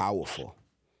powerful.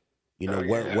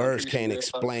 Words can't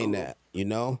explain that,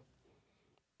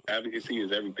 Advocacy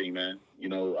is everything, man.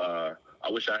 I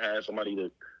wish I had somebody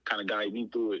to kind of guide me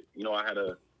through it.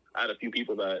 I had a few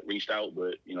people that reached out,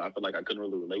 but, I feel like I couldn't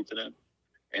really relate to them.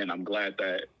 And I'm glad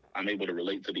that I'm able to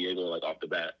relate to Diego like off the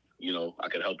bat. You know, I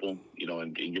could help him, you know,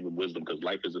 and give him wisdom because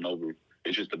life isn't over.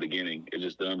 It's just the beginning. It's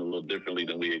just done a little differently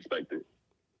than we expected.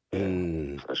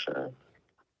 For sure.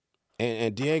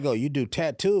 And Diego, you do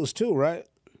tattoos too, right?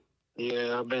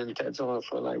 Yeah, I've been tattooing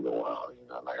for like a while. You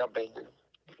know, like I've been,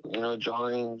 you know,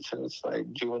 drawing since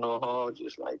like juvenile hall.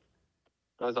 Just like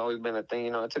that's always been a thing.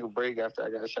 You know, I took a break after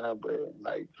I got shot, but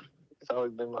like it's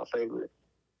always been my favorite.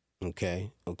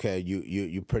 Okay.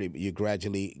 You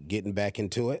gradually getting back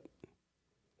into it.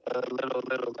 A little.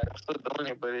 Like I'm still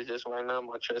doing it, but it's just right now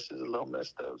my chest is a little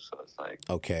messed up, so it's like.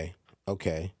 Okay.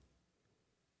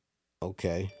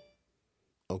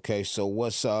 So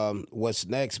what's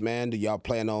next, man? Do y'all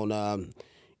plan on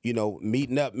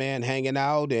meeting up, man, hanging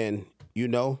out, and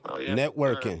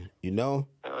networking? You know.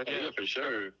 Yeah, for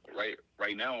sure.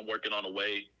 Right now, I'm working on a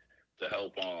way to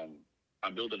help.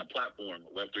 I'm building a platform,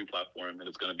 a Web3 platform, and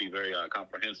it's going to be very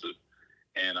comprehensive.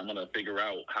 And I'm going to figure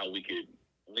out how we could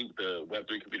link the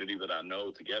Web3 community that I know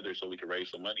together so we can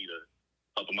raise some money to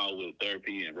help them out with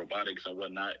therapy and robotics and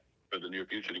whatnot for the near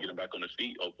future to get them back on their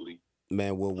feet, hopefully.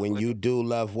 Man, well, when you do,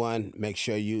 loved one, make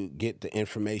sure you get the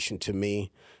information to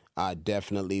me. I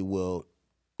definitely will,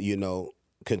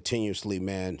 continuously,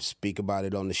 man, speak about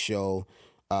it on the show,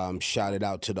 shout it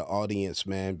out to the audience,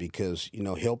 man, because,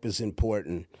 help is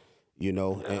important,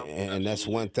 and that's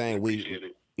one thing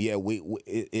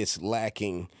it's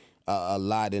lacking a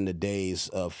lot in the days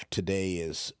of today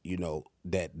is,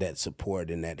 that support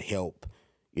and that help.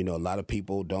 A lot of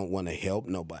people don't want to help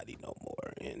nobody no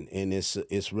more, and it's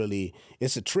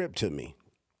a trip to me.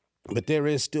 But there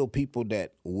is still people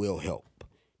that will help,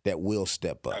 that will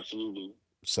step up. Absolutely.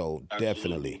 So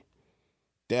definitely,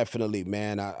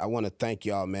 man. I want to thank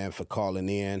y'all, man, for calling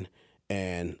in.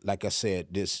 And like I said,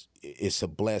 it's a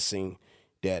blessing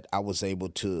that I was able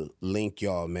to link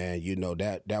y'all, man.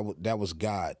 That was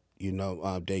God.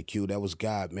 DayQ, that was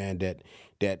God, man.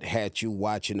 That had you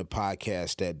watching the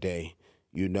podcast that day.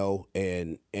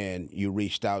 And you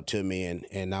reached out to me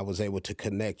and I was able to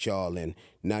connect y'all, and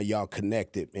now y'all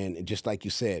connected. And just like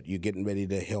you said, you're getting ready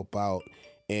to help out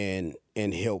and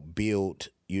help build,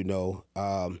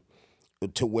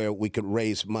 to where we could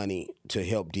raise money to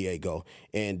help Diego.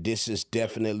 And this is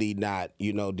definitely not,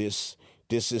 this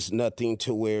is nothing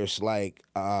to where it's like,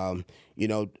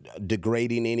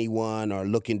 degrading anyone or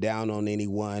looking down on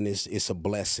anyone. It's a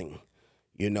blessing,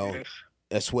 Yes.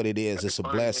 That's what it is. It's a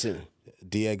blessing.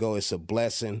 Diego, it's a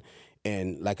blessing.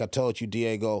 And like I told you,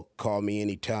 Diego, call me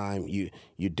anytime.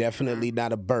 You're definitely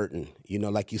not a burden.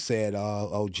 Like you said,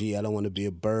 OG, I don't want to be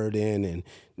a burden. And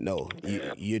no,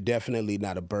 you're definitely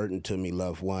not a burden to me,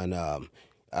 loved one.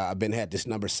 I've been at this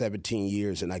number 17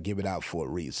 years, and I give it out for a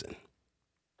reason.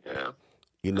 Yeah.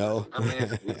 I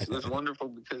mean, it's wonderful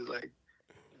because, like,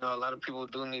 a lot of people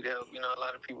do need help. A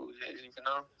lot of people,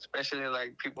 especially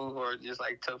like people who are just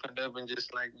like toughened up and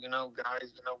just like,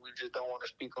 guys, we just don't want to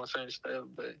speak on certain stuff.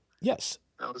 But yes,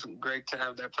 that was great to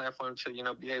have that platform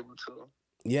to, be able to.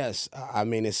 Yes, I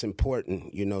mean, it's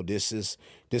important. This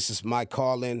is my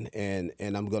calling, and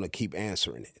I'm gonna keep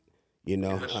answering it.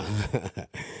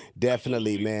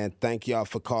 Definitely, man. Thank y'all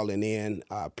for calling in.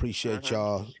 I appreciate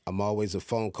y'all. I'm always a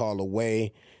phone call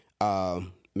away.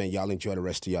 Man, y'all enjoy the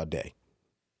rest of y'all day.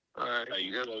 All right. Hey,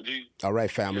 you good, OG? All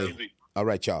right, family. All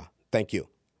right, y'all. Thank you.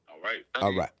 All right.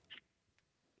 All right.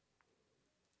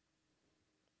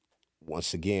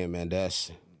 Once again, man,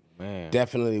 that's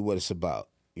definitely what it's about.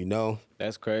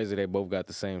 That's crazy. They both got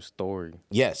the same story.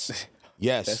 Yes.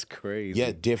 That's crazy.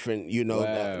 Yeah, different,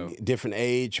 different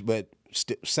age, but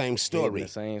same story. In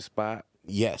the same spot.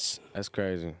 Yes. That's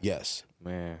crazy. Yes.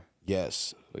 Man.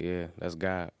 Yes. But yeah, that's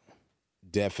God.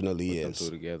 Definitely Put is. them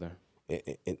two together.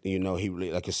 And, he,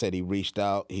 like I said, he reached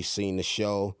out. He seen the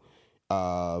show,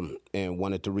 and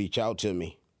wanted to reach out to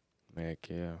me. Heck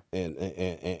yeah.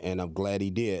 And I'm glad he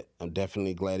did. I'm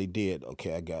definitely glad he did.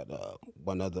 Okay, I got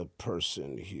one other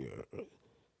person here.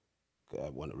 I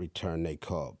want to return their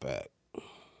call back.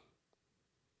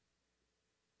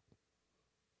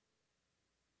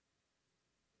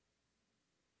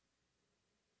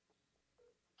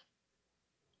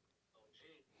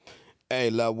 Hey,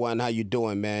 loved one, how you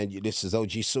doing, man? This is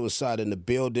OG Suicide in the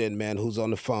building, man. Who's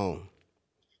on the phone?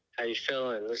 How you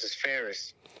feeling? This is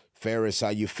Ferris. Ferris, how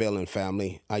you feeling,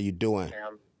 family? How you doing? Hey,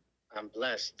 I'm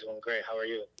blessed, doing great. How are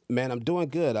you? Man, I'm doing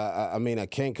good. I mean, I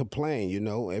can't complain.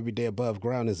 Every day above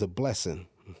ground is a blessing.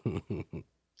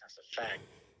 That's a fact.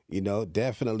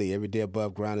 Definitely, every day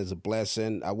above ground is a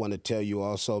blessing. I want to tell you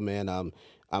also, man. I'm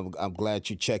glad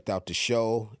you checked out the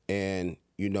show, and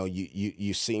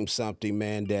you seen something,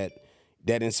 man,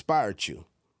 that inspired you.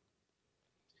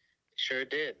 Sure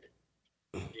did.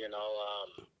 You know,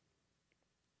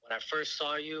 when I first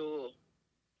saw you,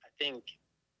 I think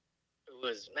it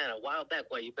was, man, a while back.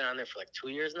 What, you've been on there for like 2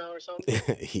 years now or something?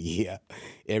 Yeah.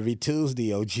 Every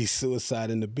Tuesday, OG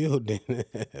Suicide in the building,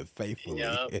 faithfully.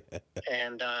 Yep.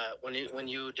 And when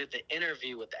you did the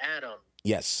interview with Adam,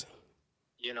 yes,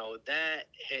 you know, that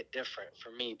hit different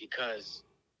for me because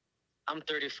I'm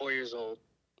 34 years old.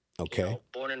 Okay. You know,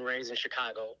 born and raised in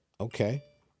Chicago. Okay.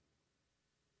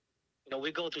 You know,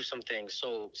 we go through some things.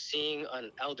 So seeing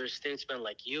an elder statesman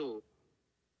like you,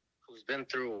 who's been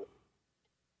through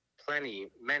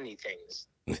many things,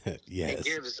 yes, it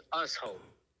gives us hope.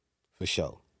 For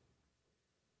sure.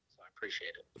 So I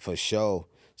appreciate it. For sure.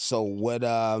 So what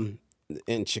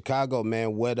in Chicago,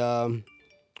 man,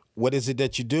 what is it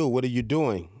that you do? What are you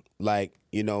doing? Like,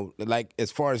 you know, like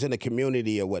as far as in the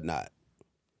community or whatnot?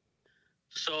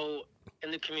 So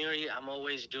in the community, I'm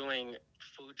always doing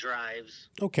food drives,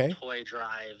 okay, toy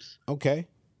drives, okay,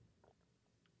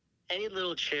 any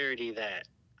little charity that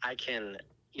I can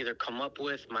either come up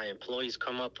with, my employees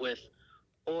come up with,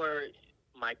 or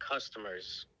my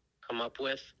customers come up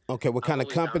with. Okay, what kind of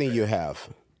company you have?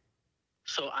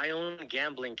 So I own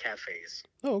gambling cafes.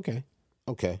 Oh, okay,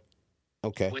 okay,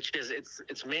 okay. Which is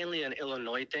it's mainly an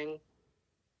Illinois thing.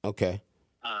 Okay.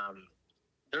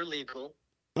 They're legal.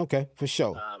 Okay, for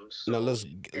sure. So now let's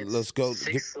go.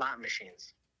 6 slot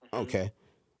machines. Mm-hmm. Okay,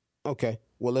 okay.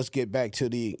 Well, let's get back to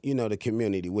the the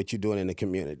community. What you're doing in the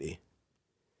community.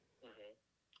 Mm-hmm.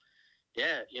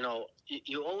 Yeah, you know,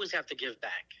 you always have to give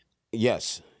back.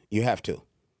 Yes, you have to.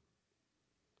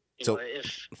 So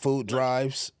if food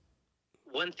drives.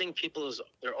 One thing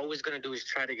they're always going to do is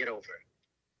try to get over.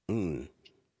 Mm.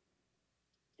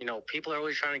 You know, people are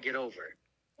always trying to get over,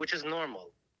 which is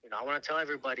normal. You know, I want to tell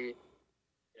everybody,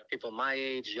 you know, people my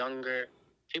age, younger,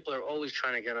 people are always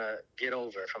trying to get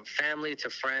over, from family to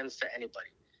friends to anybody.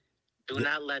 Do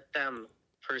not let them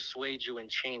persuade you and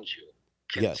change you.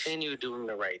 Continue doing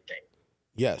the right thing.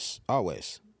 Yes,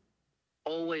 always.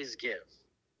 Always give.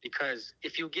 Because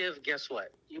if you give, guess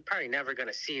what? You're probably never going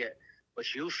to see it,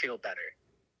 but you feel better.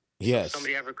 Yes. If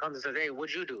somebody ever comes and says, hey,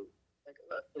 what'd you do? Like,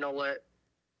 you know what?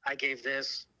 I gave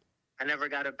this. I never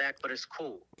got it back, but it's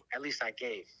cool. At least I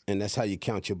gave. And that's how you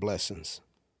count your blessings.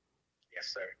 Yes,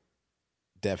 sir.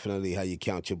 Definitely how you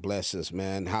count your blessings,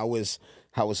 man. How is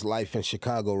life in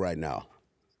Chicago right now?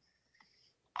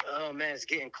 Oh, man, it's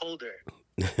getting colder.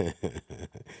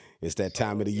 It's that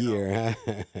time of the year,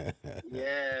 huh?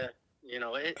 Yeah. You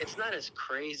know, it's not as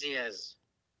crazy as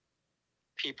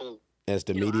people... As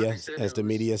the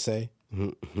media say?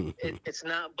 It's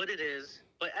not, but it is.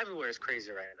 But everywhere is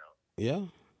crazy right now. Yeah.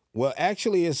 Well,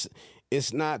 actually,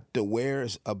 it's not the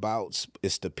whereabouts,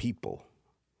 it's the people.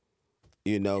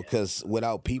 You know, because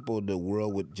without people, the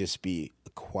world would just be a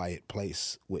quiet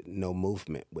place with no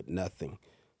movement, with nothing.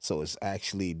 So it's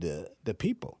actually the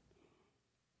people.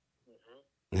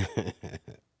 Mm-hmm.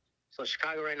 So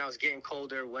Chicago right now is getting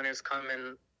colder. Winter's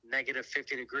coming, negative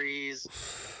 50 degrees.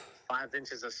 5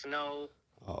 inches of snow.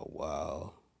 Oh,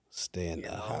 wow. Stay in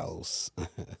the house. Yeah.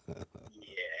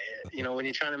 You know, when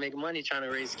you're trying to make money, trying to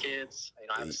raise kids. You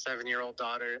know, I have a 7-year-old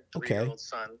daughter, 3-year-old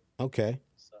son. Okay.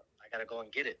 So I got to go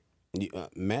and get it.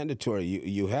 Mandatory.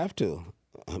 You have to.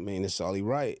 I mean, it's only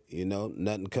right. You know,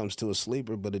 nothing comes to a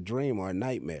sleeper but a dream or a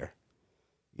nightmare.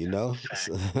 You know?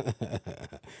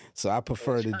 So I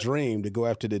prefer the dream, to go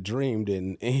after the dream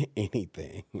than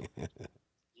anything.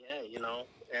 Yeah, you know,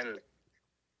 and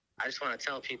I just want to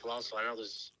tell people also, I know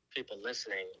there's people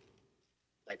listening,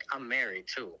 like I'm married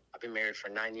too. I've been married for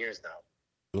 9 years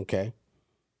now. Okay.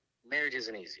 Marriage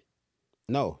isn't easy.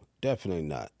 No, definitely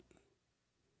not.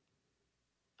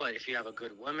 But if you have a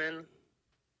good woman,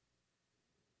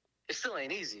 it still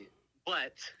ain't easy.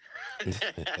 But,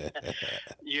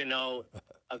 you know,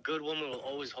 a good woman will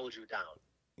always hold you down.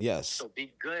 Yes. So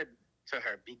be good to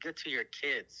her. Be good to your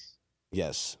kids.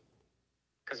 Yes.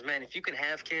 Because, man, if you can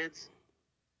have kids,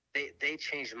 they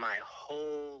changed my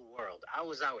whole world. I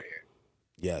was out here.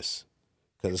 Yes.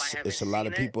 Because it's a lot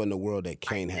of people in the world that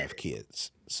can't have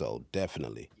kids. So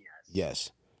definitely.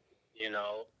 Yes. You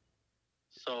know,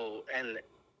 so, and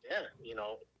yeah, you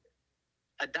know,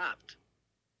 adopt.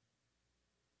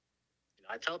 You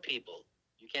know, I tell people,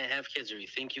 you can't have kids or you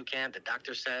think you can. The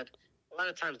doctor said. A lot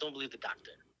of times, don't believe the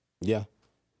doctor. Yeah.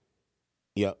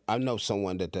 Yeah, I know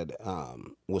someone that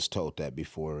was told that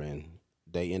before, and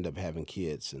they end up having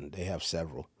kids, and they have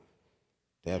several.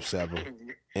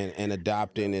 And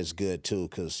adopting is good too,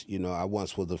 because you know I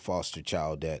once was a foster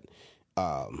child that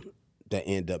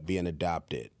ended up being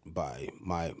adopted by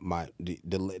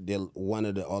the one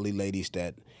of the only ladies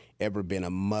that ever been a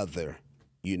mother,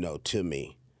 you know, to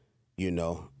me, you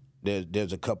know,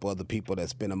 there's a couple other people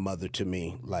that's been a mother to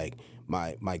me, like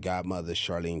my godmother,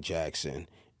 Charlene Jackson,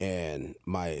 and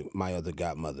my other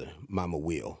godmother, Mama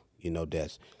Will,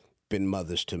 that's been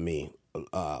mothers to me,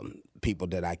 people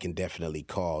that I can definitely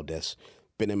call that's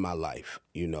been in my life,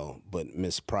 But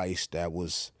Miss Price, that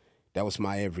was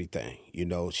my everything.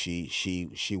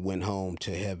 She went home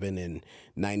to heaven in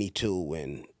 92,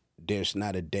 and there's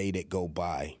not a day that go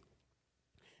by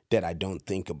that I don't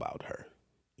think about her,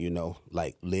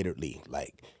 like literally,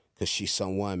 like, because she's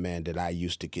someone, man, that I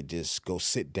used to could just go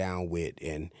sit down with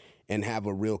and have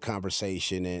a real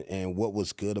conversation. And what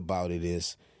was good about it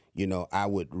is, I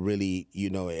would really,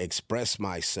 express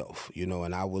myself,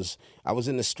 and I was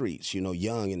in the streets,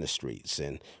 young in the streets,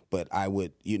 but I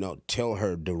would, tell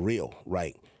her the real,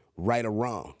 right or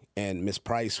wrong. And Miss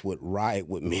Price would ride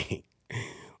with me.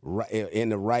 Right, in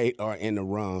the right or in the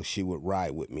wrong, she would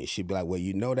ride with me. She'd be like,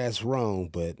 well, that's wrong,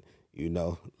 but,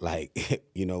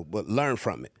 but learn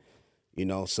from it,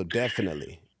 so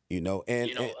definitely,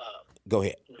 and go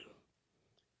ahead.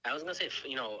 I was going to say,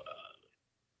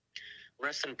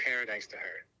 rest in paradise to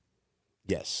her.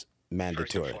 Yes,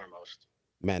 mandatory. First and foremost.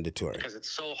 Mandatory. Because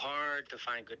it's so hard to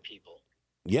find good people.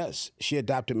 Yes, she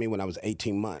adopted me when I was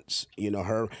 18 months.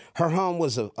 Her home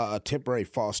was a temporary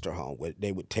foster home where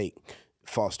they would take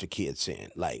foster kids in,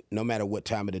 like no matter what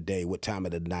time of the day, what time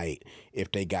of the night,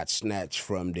 if they got snatched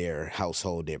from their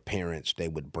household, their parents, they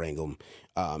would bring them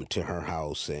to her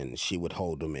house, and she would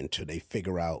hold them until they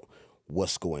figure out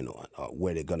what's going on,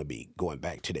 where they're going to be going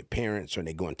back to their parents, or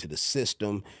they're going to the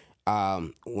system.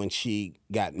 When she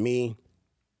got me,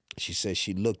 she said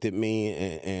she looked at me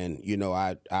and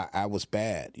I was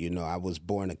bad. I was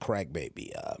born a crack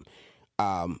baby.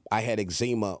 I had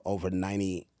eczema over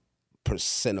 90%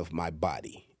 of my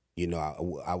body.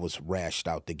 I was rashed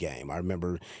out the game. I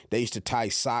remember they used to tie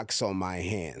socks on my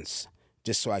hands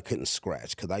just so I couldn't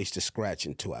scratch, because I used to scratch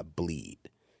until I bleed,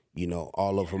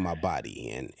 all over my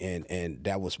body. And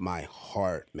that was my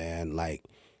heart, man, like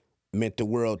meant the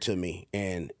world to me.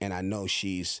 And I know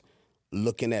she's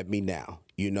looking at me now,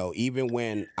 even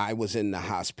when I was in the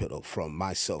hospital from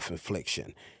my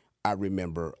self-infliction. I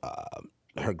remember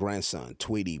her grandson,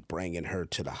 Tweety, bringing her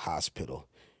to the hospital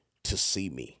to see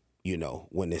me,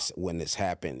 when this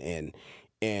happened.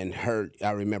 And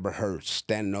I remember her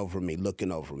standing over me,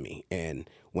 looking over me. And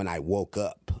when I woke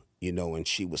up, and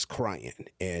she was crying.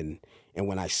 And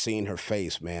when I seen her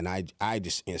face, man, I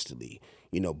just instantly,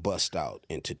 bust out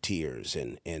into tears.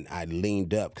 And I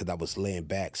leaned up because I was laying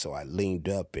back. So I leaned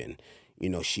up and,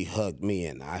 she hugged me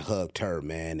and I hugged her,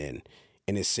 man. And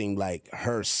it seemed like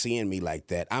her seeing me like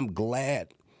that. I'm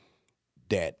glad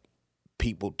that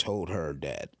people told her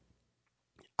that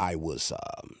I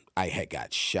had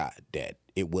got shot, that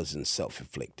it wasn't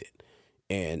self-inflicted.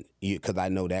 And because I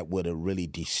know that would have really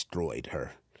destroyed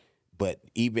her. But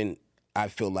even I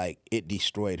feel like it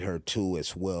destroyed her too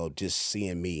as well, just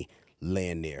seeing me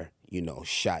laying there,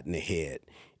 shot in the head.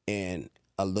 And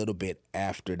a little bit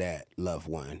after that, loved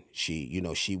one, she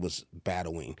was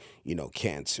battling,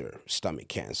 cancer, stomach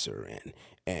cancer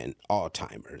and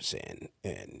Alzheimer's.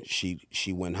 And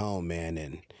she went home,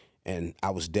 man, and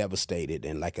I was devastated.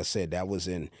 And like I said, that was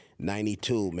in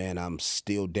 92, man. I'm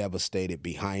still devastated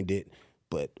behind it.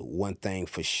 But one thing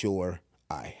for sure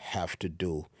I have to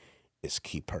do is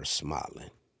keep her smiling.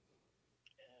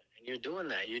 And you're doing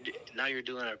that. Now you're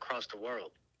doing it across the world.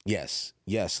 Yes,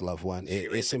 loved one.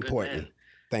 It's important.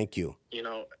 Thank you.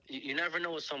 You never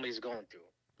know what somebody's going through.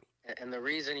 And the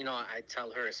reason, I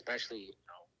tell her especially,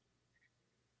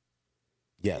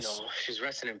 yes, she's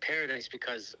resting in paradise,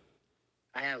 because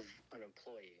I have an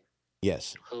employee.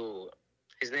 Yes. Who,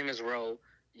 his name is Ro,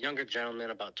 younger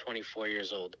gentleman, about 24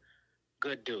 years old.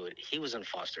 Good dude. He was in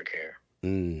foster care.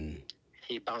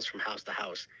 He bounced from house to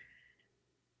house.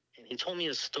 And he told me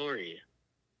a story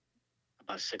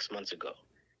about 6 months ago.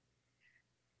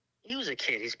 He was a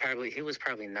kid. He was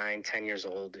probably 9, 10 years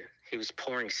old. He was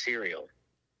pouring cereal.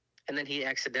 And then he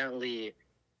accidentally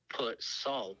put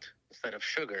salt instead of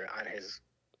sugar on his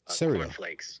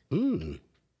cornflakes. And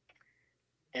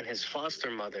his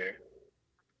foster mother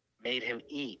made him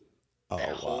eat that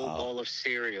whole bowl of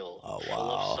cereal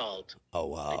full of salt.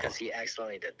 Because he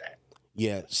accidentally did that.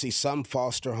 Yeah, see, some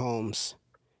foster homes,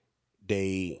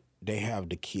 they have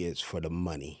the kids for the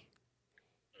money,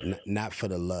 not for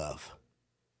the love.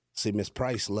 See, Miss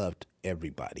Price loved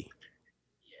everybody.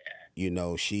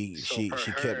 Yeah. She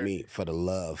kept me for the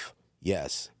love.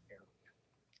 Yes.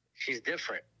 She's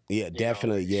different. Yeah,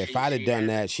 definitely. Yeah, if I'd have done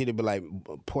that, she'd have been like,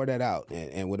 pour that out,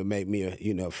 and would have made me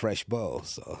a fresh bowl.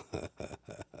 So.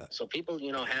 So people,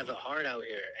 have it hard out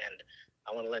here, and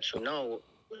I want to let you know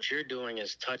what you're doing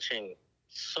is touching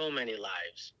so many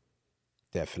lives.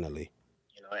 Definitely.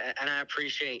 You know, and I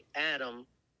appreciate Adam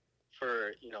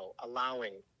for, you know,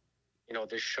 allowing, you know,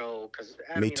 this show, because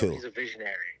Adam, Me too. Know, he's a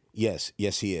visionary. Yes,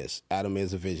 he is. Adam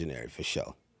is a visionary for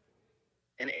sure.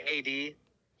 And AD,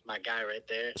 my guy right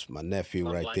there. It's my nephew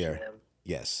right there. Him.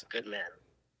 Yes. Good man.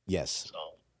 Yes. So.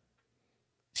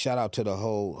 Shout out to the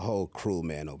whole crew,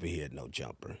 man, over here at No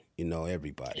Jumper. You know,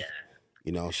 everybody. Yeah.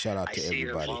 You know, shout out to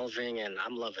everybody. I see it evolving, and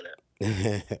I'm loving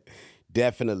it.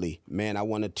 Definitely. Man, I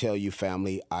want to tell you,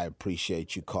 family, I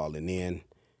appreciate you calling in.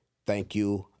 Thank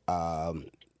you.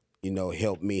 You know,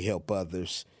 help me, help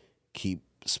others. Keep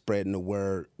spreading the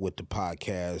word with the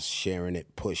podcast, sharing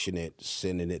it, pushing it,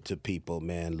 sending it to people,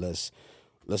 man. Let's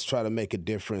try to make a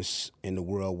difference in the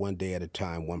world one day at a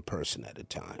time, one person at a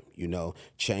time. You know,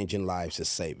 changing lives is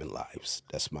saving lives.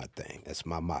 That's my thing. That's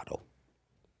my motto.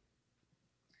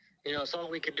 You know, it's all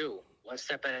we could do, one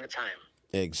step at a time.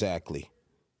 Exactly.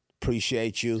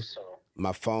 Appreciate you. So,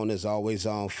 my phone is always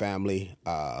on, family.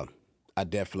 I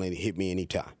definitely hit me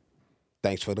anytime.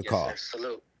 Thanks for the call. Sir.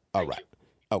 Salute. All right.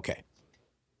 Okay.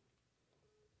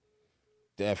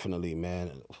 Definitely,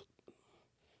 man.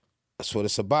 That's what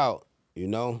it's about, you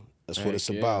know? That's what it's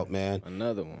about, man.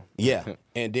 Another one. Yeah.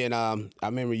 And then I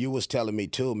remember you was telling me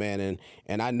too, man,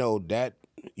 and I know that,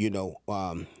 you know,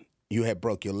 you had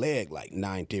broke your leg like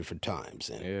 9 different times.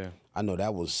 And yeah. I know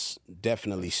that was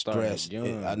definitely stressed.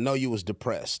 I know you was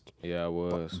depressed. Yeah, I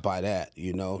was. By that,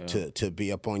 you know, to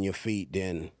be up on your feet,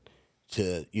 then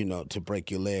to, you know, to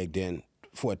break your leg, then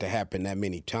for it to happen that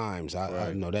many times.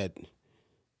 I know that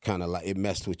kind of like it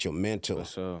messed with your mental.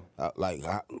 For sure. Like,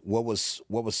 what was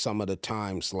some of the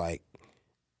times like,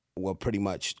 well, pretty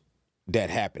much that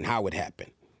happened? How it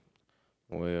happened?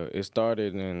 Well, it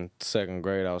started in 2nd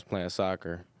grade. I was playing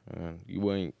soccer.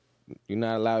 You're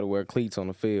not allowed to wear cleats on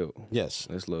the field. Yes.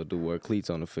 This little dude wear cleats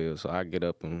on the field. So I get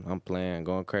up and I'm playing,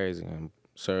 going crazy. And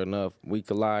sure enough, we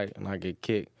collide and I get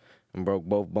kicked and broke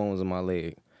both bones in my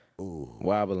leg. Ooh.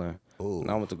 Wobbling. Ooh.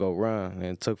 And I went to go run and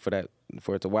it took for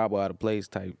it to wobble out of place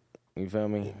type. You feel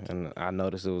me? And I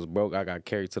noticed it was broke. I got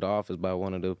carried to the office by I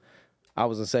was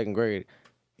in 2nd grade.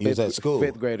 You was at school?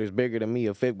 5th graders bigger than me.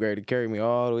 A 5th grader carried me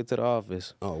all the way to the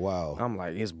office. Oh, wow. I'm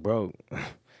like, it's broke.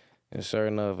 And sure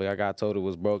enough, I got told it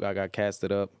was broke. I got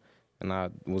casted up, and I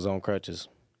was on crutches.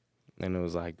 And it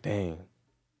was like, dang.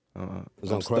 It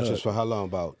was on crutches for how long?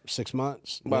 About 6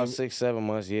 months? About 6, 7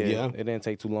 months, yeah. It didn't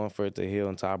take too long for it to heal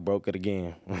until I broke it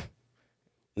again.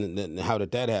 How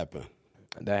did that happen?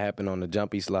 That happened on the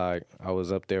jumpy slide. I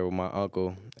was up there with my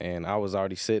uncle, and I was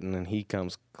already sitting, and he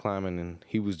comes climbing, and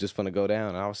he was just finna go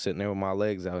down. I was sitting there with my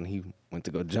legs out, and he went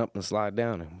to go jump and slide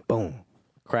down, and boom.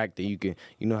 Cracked it.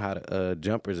 You know how the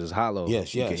jumpers is hollow.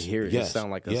 Yes, you can hear it. Yes, it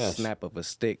sound like a snap of a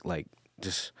stick, like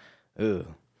just ugh.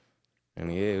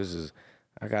 And yeah, it was just.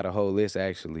 I got a whole list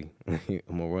actually. I'm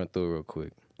gonna run through it real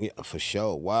quick. Yeah, for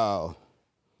sure. Wow.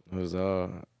 It was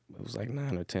like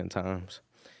 9 or 10 times.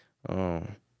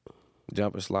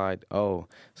 Jumper slide. Oh,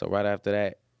 so right after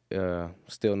that,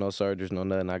 still no surgeries, no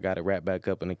nothing. I got it wrapped back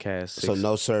up in the cast. So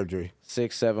no surgery.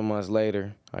 6, 7 months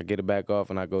later, I get it back off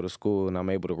and I go to school and I'm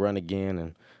able to run again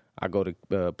and I go to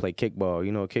play kickball.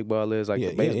 You know what kickball is? Like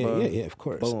the baseball? Yeah, of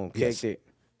course. Boom, kicked it.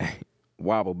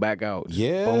 Wobble back out.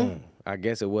 Yeah. Boom. I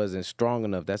guess it wasn't strong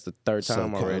enough. That's the 3rd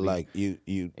time already. So like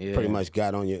you pretty much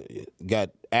got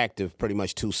active pretty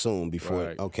much too soon before.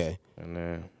 Right. Okay. And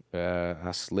then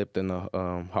I slipped in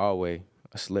the hallway.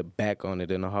 I slipped back on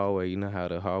it in the hallway. You know how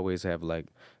the hallways have like,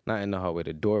 not in the hallway,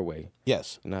 the doorway.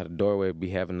 Yes. You know how the doorway be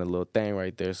having a little thing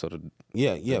right there, so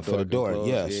the for the door. Close.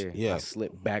 Yes, yeah. I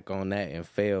slipped back on that and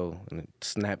fell and it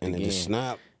snapped again. And it just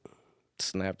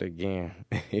snapped again.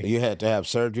 You had to have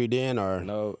surgery then, or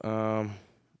no?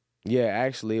 Yeah,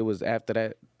 actually, it was after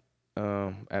that.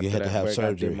 After you had that to have break,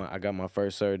 surgery. I got my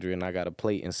first surgery and I got a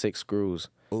plate and 6 screws.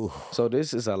 Ooh. So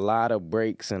this is a lot of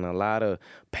breaks and a lot of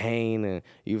pain, and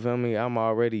you feel me? I'm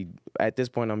already at this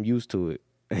point. I'm used to it.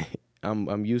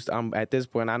 I'm at this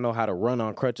point. I know how to run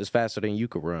on crutches faster than you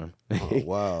could run. Oh,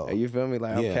 wow. You feel me?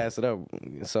 Like I'm casted up.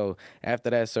 So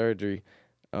after that surgery,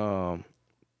 I'm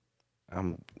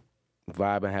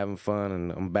vibing, having fun,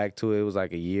 and I'm back to it. It was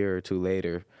like a year or 2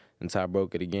 later until I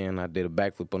broke it again. I did a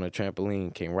backflip on a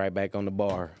trampoline, came right back on the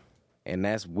bar, and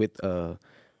that's with the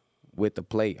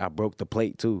plate. I broke the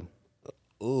plate too.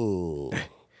 Ooh.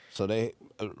 So they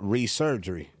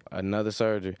re-surgery. Another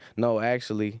surgery. No,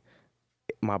 actually,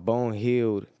 my bone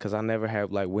healed because I never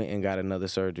went and got another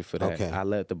surgery for that. Okay. I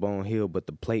let the bone heal, but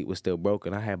the plate was still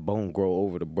broken. I had bone grow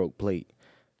over the broke plate.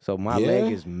 So my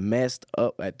leg is messed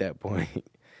up at that point.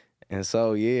 And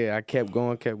so, yeah, I kept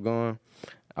going.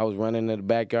 I was running in the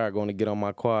backyard going to get on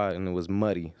my quad, and it was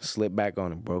muddy. Slipped back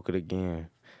on it, broke it again.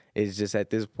 it's just at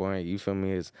this point, you feel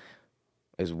me?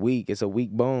 It's weak. It's a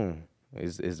weak bone.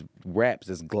 It's wraps.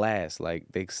 It's glass. Like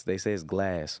they say it's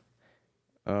glass.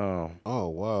 Oh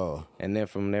wow. And then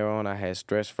from there on, I had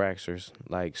stress fractures.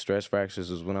 Like stress fractures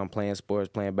is when I'm playing sports,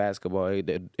 playing basketball.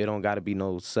 It don't got to be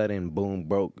no sudden boom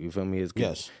broke. You feel me? It's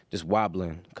just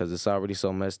wobbling because it's already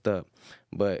so messed up.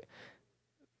 But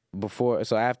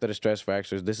after the stress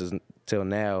fractures, this is till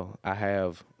now, I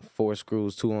have 4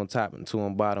 screws, 2 on top and 2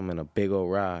 on bottom, and a big old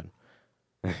rod.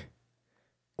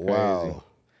 Wow.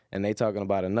 And they talking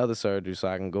about another surgery so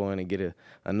I can go in and get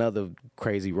another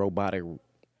crazy robotic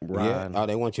rod. Yeah. Oh,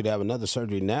 they want you to have another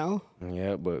surgery now?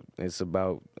 Yeah, but it's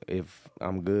about if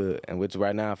I'm good, and which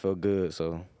right now I feel good,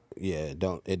 so. Yeah, it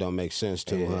don't make sense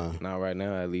to, huh? Not right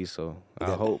now at least, so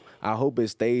I hope it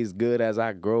stays good as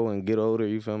I grow and get older,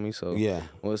 you feel me? So yeah,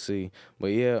 we'll see. But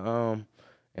yeah,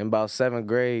 in about 7th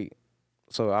grade,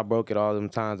 so I broke it all them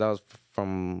times. I was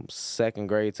from 2nd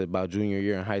grade to about junior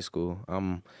year in high school.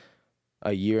 I'm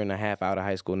a year and a half out of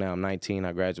high school now. I'm 19.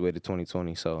 I graduated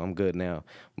 2020, so I'm good now.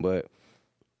 But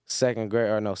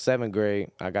 7th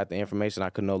grade, I got the information I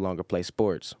could no longer play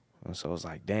sports. And so I was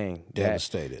like, dang.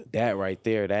 Devastated. That right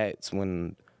there, that's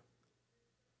when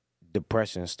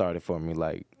depression started for me,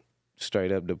 like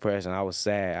straight up depression. I was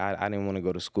sad. I didn't want to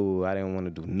go to school. I didn't want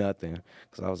to do nothing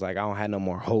because I was like, I don't have no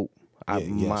more hope.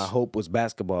 My hope was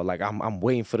basketball. Like, I'm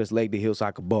waiting for this leg to heal so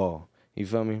I could ball. You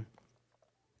feel me?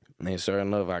 And sure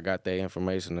enough, I got that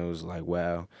information. It was like,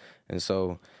 wow. And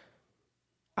so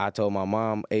I told my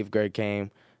mom, 8th grade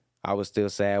came. I was still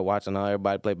sad watching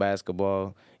everybody play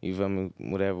basketball. You feel me?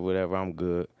 Whatever, I'm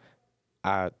good.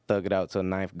 I thug it out till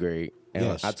 9th grade.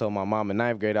 And I told my mom in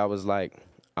 9th grade, I was like,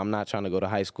 I'm not trying to go to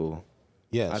high school.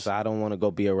 Yes. I said, I don't want to go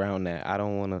be around that. I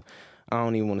don't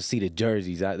even want to see the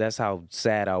jerseys. That's how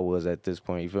sad I was at this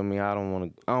point. You feel me? I don't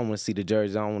want to see the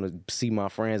jerseys. I don't want to see my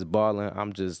friends balling.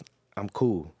 I'm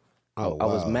cool. Oh, I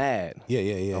was mad. Yeah.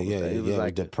 It was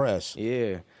like depressed.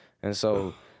 Yeah. And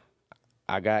so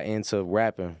I got into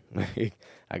rapping.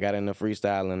 I got into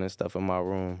freestyling and stuff in my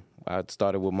room. I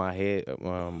started with my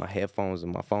headphones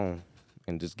and my phone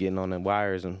and just getting on the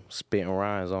wires and spitting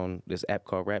rhymes on this app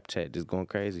called Rap Chat, just going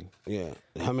crazy. Yeah.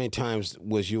 How many times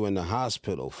was you in the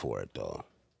hospital for it, though?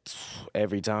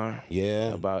 Every time.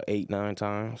 Yeah. About 8-9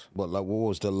 times. But like, what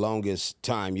was the longest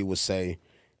time you would say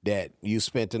that you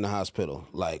spent in the hospital?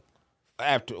 Like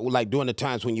during the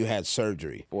times when you had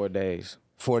surgery? 4 days.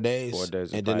 4 days? 4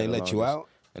 days. And then they let you out?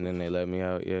 And then they let me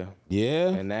out, yeah. Yeah?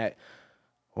 And that,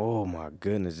 oh my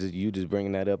goodness, you just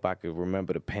bringing that up, I could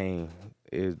remember the pain.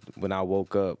 When I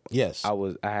woke up, yes, I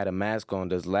had a mask on.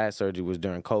 This last surgery was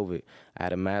during COVID. I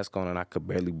had a mask on and I could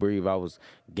barely breathe. I was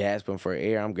gasping for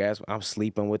air. I'm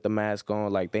sleeping with the mask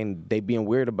on. Like they being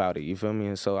weird about it. You feel me?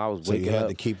 And so I was waking up. So you had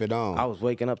to keep it on. I was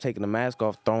waking up, taking the mask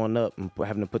off, throwing up, and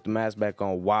having to put the mask back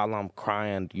on while I'm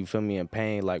crying. You feel me? In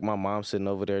pain. Like my mom sitting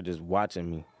over there just watching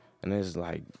me. And it's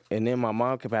like, and then my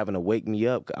mom kept having to wake me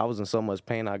up. I was in so much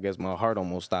pain, I guess my heart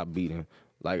almost stopped beating.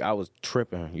 Like I was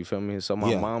tripping, you feel me? So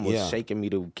my mom was shaking me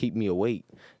to keep me awake.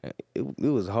 It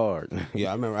was hard. Yeah,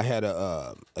 I remember I had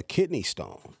a kidney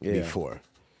stone before.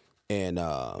 And,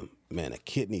 man, a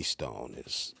kidney stone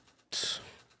is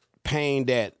pain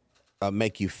that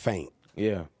make you faint.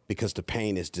 Yeah. Because the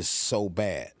pain is just so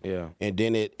bad. Yeah. And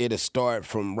then it'll start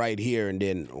from right here and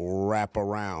then wrap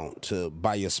around to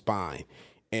by your spine.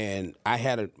 And I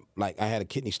had a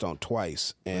kidney stone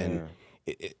twice, and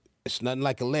it's nothing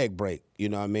like a leg break, you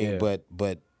know what I mean? Yeah.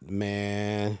 But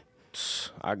man,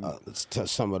 some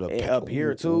of the up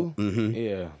here too. Mm-hmm.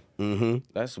 Yeah,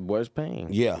 that's the worst pain.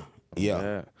 Yeah.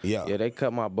 They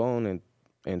cut my bone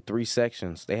in 3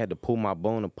 sections. They had to pull my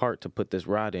bone apart to put this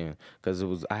rod in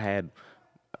because I had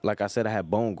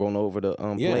bone growing over the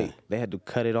plate. They had to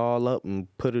cut it all up and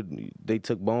put it. They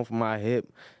took bone from my hip.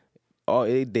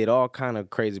 They did all kind of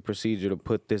crazy procedure to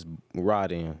put this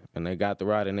rod in. And they got the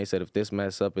rod, and they said, if this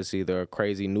mess up, it's either a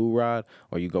crazy new rod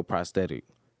or you go prosthetic.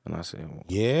 And I said,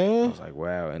 yeah? I was like,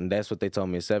 wow. And that's what they told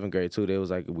me in 7th grade, too. They was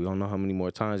like, we don't know how many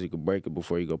more times you could break it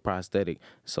before you go prosthetic.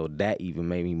 So that even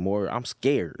made me more, I'm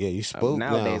scared. Yeah, you spooked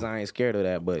nowadays, now. I ain't scared of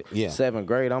that. But 7th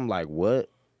grade, I'm like, what?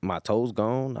 My toes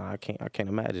gone? I can't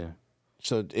imagine.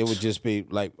 So it would just be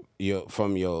like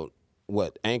from your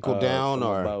ankle down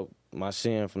or about my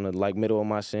shin, from the middle of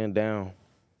my shin down.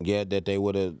 Yeah, that they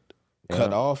would have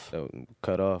cut off.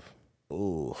 Cut off.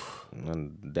 Ooh,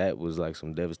 and that was like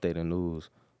some devastating news.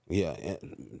 Yeah,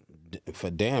 for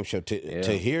damn sure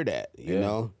to hear that, you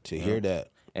know, to hear that,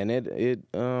 and it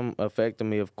affected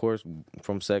me, of course,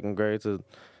 from 2nd grade to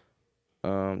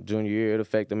junior year. It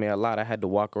affected me a lot. I had to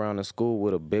walk around in school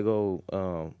with a big old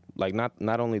like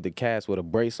not only the cast with a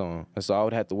brace on, and so I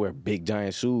would have to wear big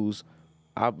giant shoes.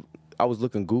 I was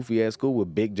looking goofy at school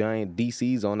with big giant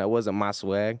DCs on. That wasn't my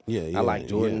swag. Yeah, I like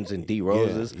Jordans and D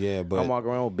Roses. Yeah, but I'm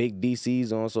walking around with big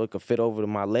DCs on so it could fit over to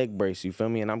my leg brace. You feel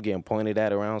me? And I'm getting pointed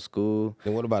at around school.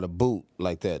 And what about a boot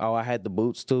like that? Oh, I had the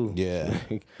boots too. Yeah,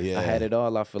 yeah. I had it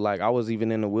all. I feel like I was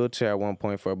even in a wheelchair at one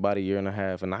point for about a year and a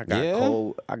half, and I got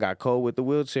cold. I got cold with the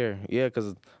wheelchair. Yeah,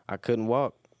 because I couldn't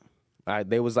walk.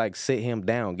 They was like, sit him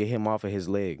down, get him off of his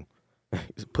leg.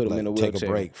 Put him in a wheelchair. Take a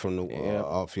break from the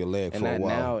off your leg for a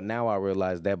while. Now I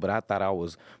realize that, but I thought I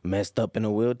was messed up in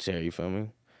a wheelchair. You feel me?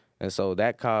 And so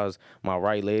that caused my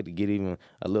right leg to get even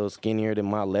a little skinnier than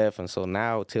my left. And so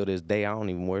now till this day, I don't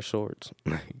even wear shorts.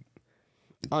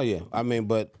 Oh yeah, I mean,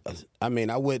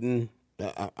 I wouldn't.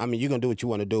 I mean, you're gonna do what you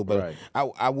want to do, but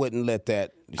I wouldn't let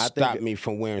that stop me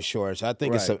from wearing shorts. I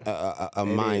think it's a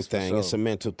mind thing. Sure. It's a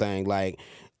mental thing. Like,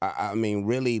 I mean,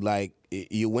 really, like,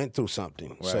 you went through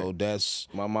something, so that's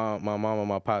my mom and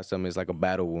my pops tell me it's like a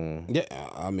battle wound. Yeah,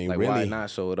 I mean, like, really, why not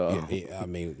show it off? I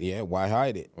mean, why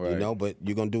hide it? You know, but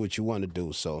you're gonna do what you want to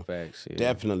do. So facts,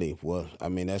 definitely. Well, I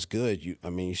mean, that's good. You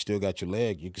still got your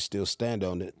leg. You can still stand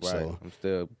on it. Right. So I'm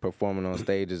still performing on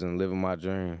stages and living my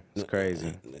dream. It's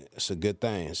crazy. It's a good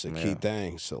thing. It's a key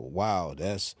thing. So wow,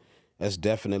 that's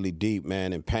definitely deep,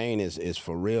 man. And pain is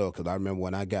for real. Because I remember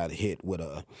when I got hit with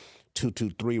a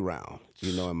 223 round,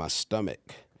 in my stomach.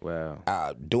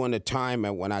 Wow. During the time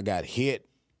when I got hit,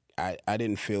 I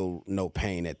didn't feel no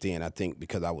pain at the end. I think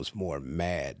because I was more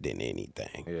mad than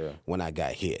anything. Yeah. When I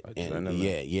got hit, adrenaline. And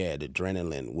the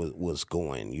adrenaline was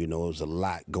going. It was a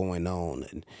lot going on,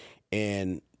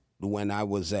 and when I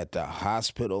was at the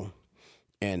hospital,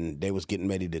 and they was getting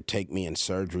ready to take me in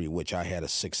surgery, which I had a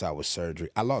 6-hour surgery.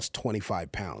 I lost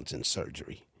 25 pounds in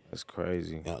surgery. That's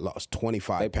crazy. I lost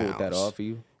 25 pounds. They pulled that off of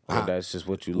you? Or that's just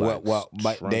what you like? Well,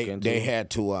 but they had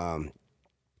to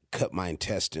cut my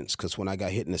intestines because when I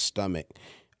got hit in the stomach,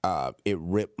 it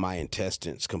ripped my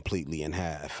intestines completely in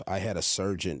half. I had a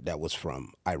surgeon that was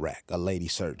from Iraq, a lady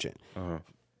surgeon. Uh-huh.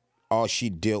 All she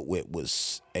dealt with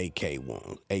was AK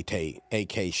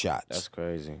shots. That's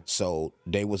crazy. So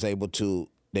they was able to,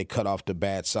 they cut off the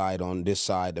bad side on this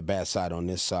side, the bad side on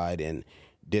this side, and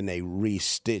then they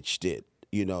re-stitched it,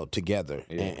 together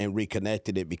and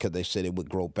reconnected it because they said it would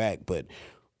grow back. But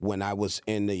when I was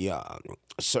in the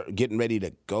getting ready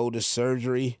to go to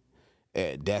surgery,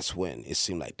 that's when it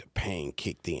seemed like the pain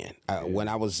kicked in. When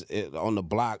I was on the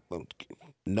block,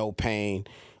 no pain.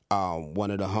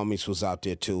 One of the homies was out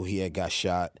there too. He had got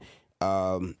shot.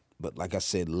 But like I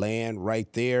said, laying right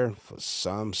there for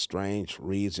some strange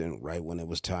reason, right when it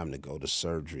was time to go to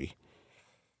surgery,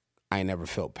 I never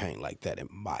felt pain like that in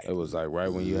my life. It was like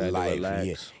right when you had to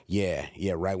relax. Yeah,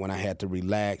 right when I had to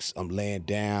relax. I'm laying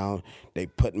down. They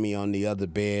put me on the other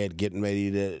bed, getting ready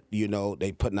to,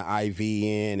 they putting the IV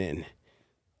in, and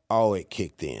it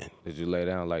kicked in. Did you lay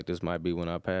down like this might be when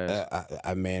I pass?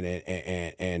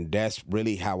 And that's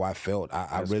really how I felt.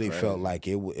 I really crazy. Felt like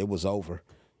it was over.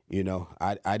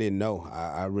 I didn't know.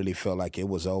 I really felt like it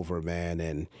was over, man,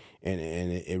 and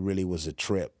it really was a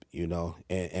trip.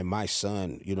 And my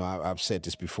son, I've said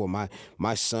this before,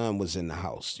 my son was in the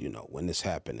house, when this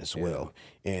happened as well.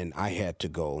 And I had to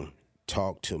go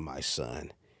talk to my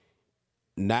son,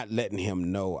 not letting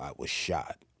him know I was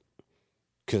shot,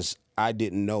 because I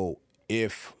didn't know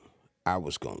if I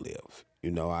was going to live.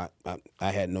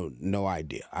 I had no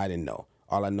idea. I didn't know.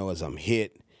 All I know is I'm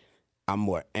hit. I'm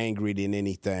more angry than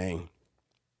anything.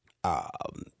 I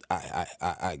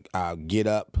get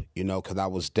up, because I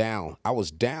was down. I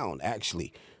was down,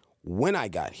 actually, when I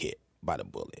got hit by the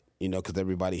bullet, because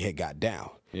everybody had got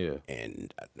down. Yeah.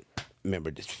 And I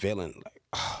remember this feeling like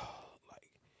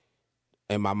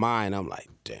in my mind, I'm like,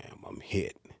 damn, I'm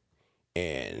hit.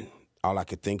 And all I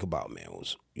could think about, man,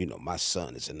 was, my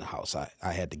son is in the house.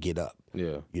 I had to get up.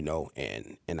 Yeah.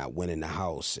 And I went in the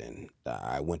house and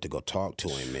I went to go talk to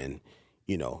him and,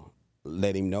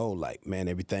 let him know, like, man,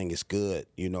 everything is good.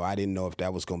 I didn't know if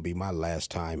that was going to be my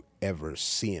last time ever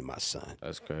seeing my son.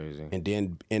 That's crazy. And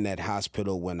then in that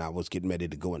hospital, when I was getting ready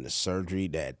to go into surgery,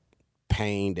 that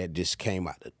pain that just came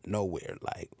out of nowhere,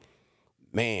 like,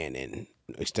 man, and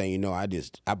next thing you know, I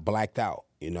blacked out.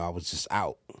 I was just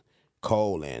out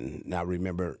cold. And I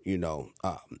remember,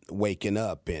 waking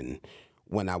up. And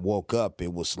when I woke up,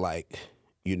 it was like,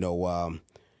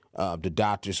 the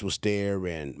doctors was there,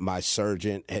 and my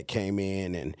surgeon had came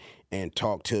in and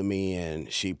talked to me,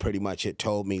 and she pretty much had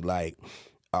told me, like,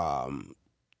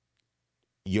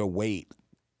 your weight,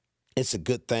 it's a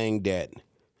good thing that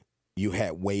you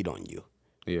had weight on you.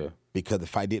 Yeah. Because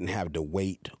if I didn't have the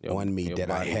weight on me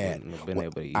that I had,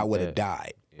 I would have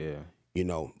died. Yeah.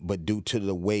 but due to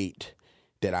the weight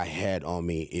that I had on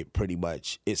me,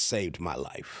 it saved my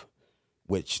life.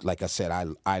 Which, like I said,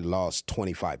 I lost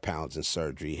 25 pounds in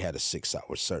surgery, had a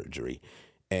 6-hour surgery.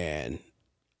 And,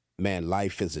 man,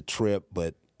 life is a trip,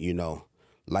 but,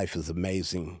 life is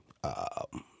amazing.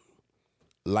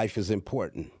 Life is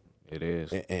important. It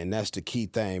is. And that's the key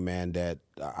thing, man, that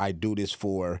I do this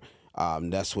for.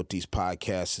 That's what these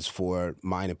podcasts is for,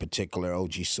 mine in particular,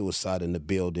 OG Suicide in the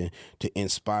Building, to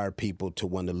inspire people to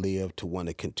want to live, to want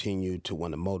to continue, to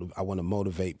want to motivate. I want to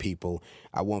motivate people.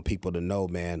 I want people to know,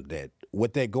 man, that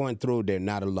what they're going through, they're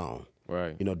not alone.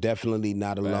 Right. Definitely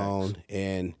not alone.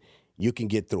 And you can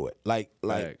get through it. Like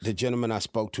the gentleman I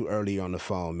spoke to earlier on the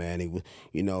phone, man, he was,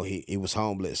 he was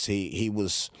homeless. He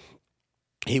was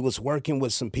working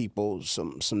with some people,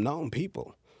 some known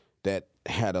people that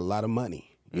had a lot of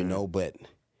money. But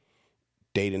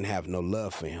they didn't have no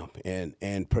love for him.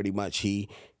 And pretty much he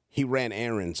ran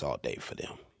errands all day for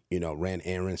them, ran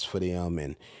errands for them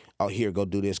and, oh, here, go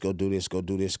do this, go do this, go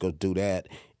do this, go do that.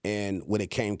 And when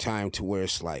it came time to where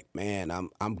it's like, man,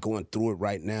 I'm going through it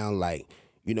right now. Like,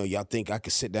 y'all think I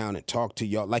could sit down and talk to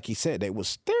y'all? Like he said, they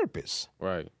was therapists.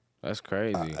 Right. That's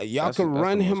crazy. Y'all could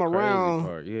run him around.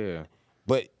 Part. Yeah.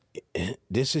 But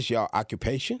this is y'all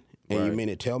occupation? And right. You mean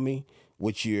to tell me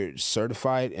what you're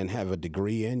certified and have a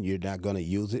degree in, you're not going to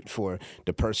use it for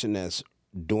the person that's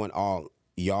doing all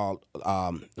y'all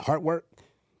hard work?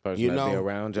 Person that be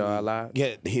around y'all a lot?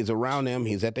 Yeah, he's around them.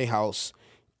 He's at their house.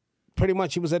 Pretty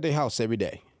much he was at their house every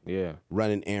day. Yeah.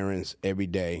 Running errands every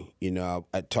day.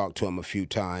 I talked to him a few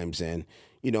times and,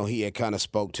 he had kind of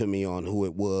spoke to me on who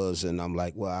it was. And I'm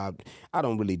like, well, I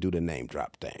don't really do the name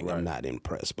drop thing. Right. I'm not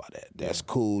impressed by that. That's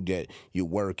cool that you're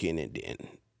working and then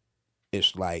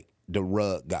it's like the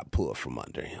rug got pulled from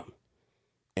under him.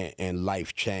 And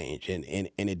life changed. And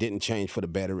it didn't change for the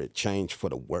better. It changed for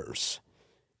the worse.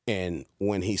 And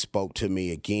when he spoke to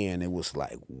me again, it was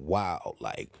like, wow,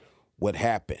 like, what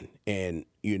happened? And,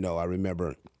 I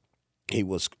remember he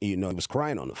was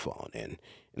crying on the phone.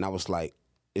 And I was like,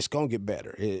 it's going to get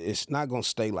better. It's not going to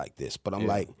stay like this. But I'm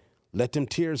like, let them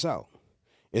tears out.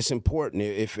 It's important.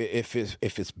 If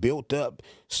it's built up,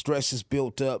 stress is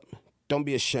built up, don't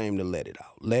be ashamed to let it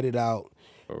out. Let it out.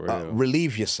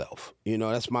 Relieve yourself.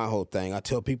 That's my whole thing. I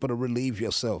tell people to relieve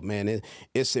yourself, man.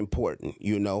 It's important,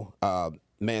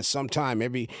 man, sometime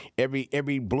every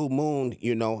blue moon,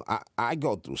 I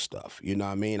go through stuff.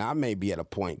 I mean? I may be at a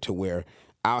point to where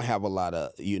I'll have a lot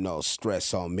of,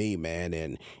 stress on me,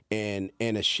 man, and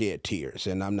I shed tears.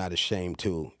 And I'm not ashamed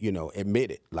to,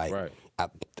 admit it. Like, right.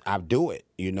 I do it,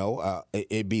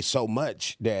 it'd be so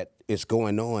much that is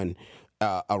going on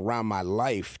around my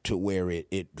life to where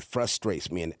it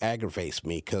frustrates me and aggravates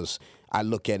me because I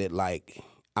look at it like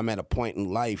I'm at a point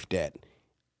in life that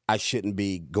I shouldn't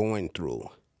be going through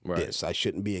this. I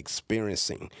shouldn't be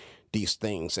experiencing these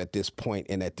things at this point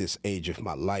and at this age of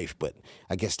my life. But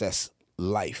I guess that's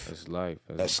life. That's life.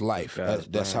 That's life.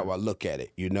 That's how I look at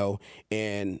it,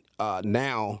 And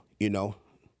now,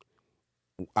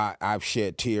 I've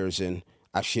shed tears and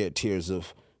I shed tears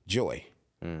of joy.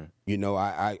 Mm.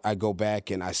 I go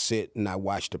back and I sit and I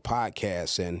watch the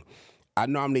podcast and I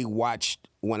normally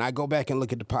when I go back and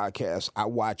look at the podcast, I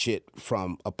watch it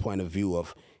from a point of view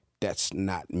of that's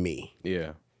not me.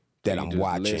 Yeah. That I'm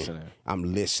watching. Listening.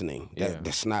 I'm listening. Yeah.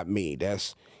 That's not me.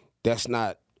 That's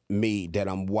not me that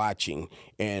I'm watching.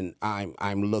 And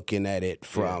I'm looking at it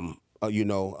from, I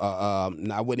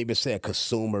wouldn't even say a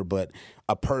consumer, but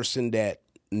a person that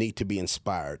need to be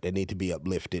inspired, that need to be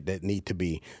uplifted, that need to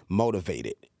be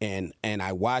motivated. And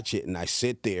I watch it and I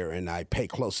sit there and I pay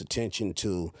close attention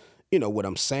to, what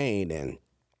I'm saying.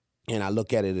 And I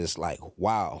look at it as like,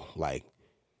 wow, like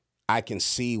I can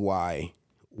see why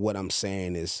what I'm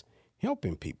saying is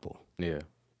helping people. Yeah.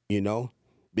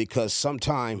 Because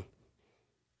sometimes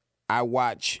I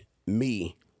watch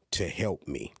me to help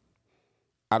me.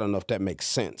 I don't know if that makes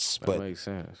sense. That makes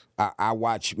sense. I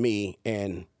watch me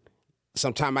and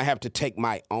sometimes I have to take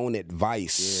my own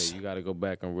advice. Yeah, you got to go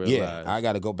back and realize. Yeah, I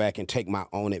got to go back and take my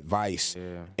own advice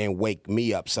and wake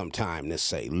me up sometime to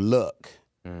say, look,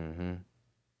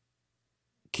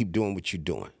 keep doing what you're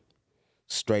doing.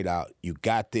 Straight out. You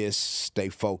got this. Stay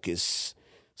focused.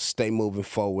 Stay moving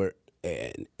forward.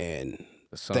 And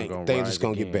things is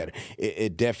going to get better.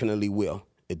 It definitely will.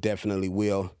 It definitely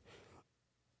will.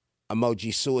 I'm OG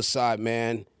Suicide,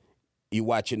 man. You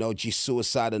watching OG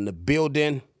Suicide in the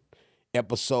Building.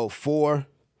 Episode 4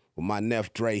 with my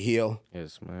nephew Dre Hill.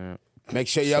 Yes, man. Make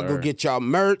sure y'all go get y'all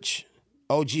merch.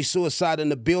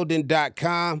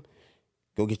 OGSuicideInTheBuilding.com.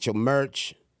 Go get your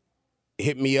merch.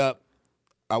 Hit me up.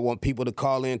 I want people to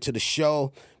call in to the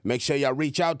show. Make sure y'all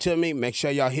reach out to me. Make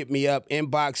sure y'all hit me up,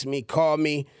 inbox me, call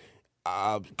me.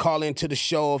 Call into the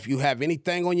show if you have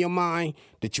anything on your mind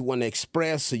that you want to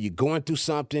express or you're going through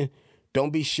something.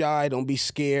 Don't be shy. Don't be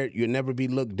scared. You'll never be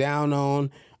looked down on.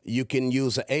 You can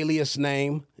use an alias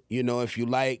name, you know, if you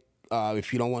like.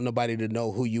 If you don't want nobody to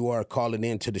know who you are calling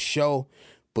into the show.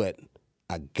 But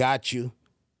I got you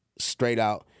straight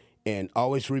out. And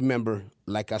always remember,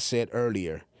 like I said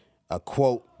earlier, a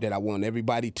quote that I want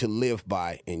everybody to live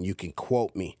by, and you can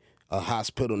quote me. A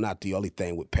hospital, not the only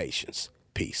thing with patients.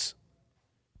 Peace.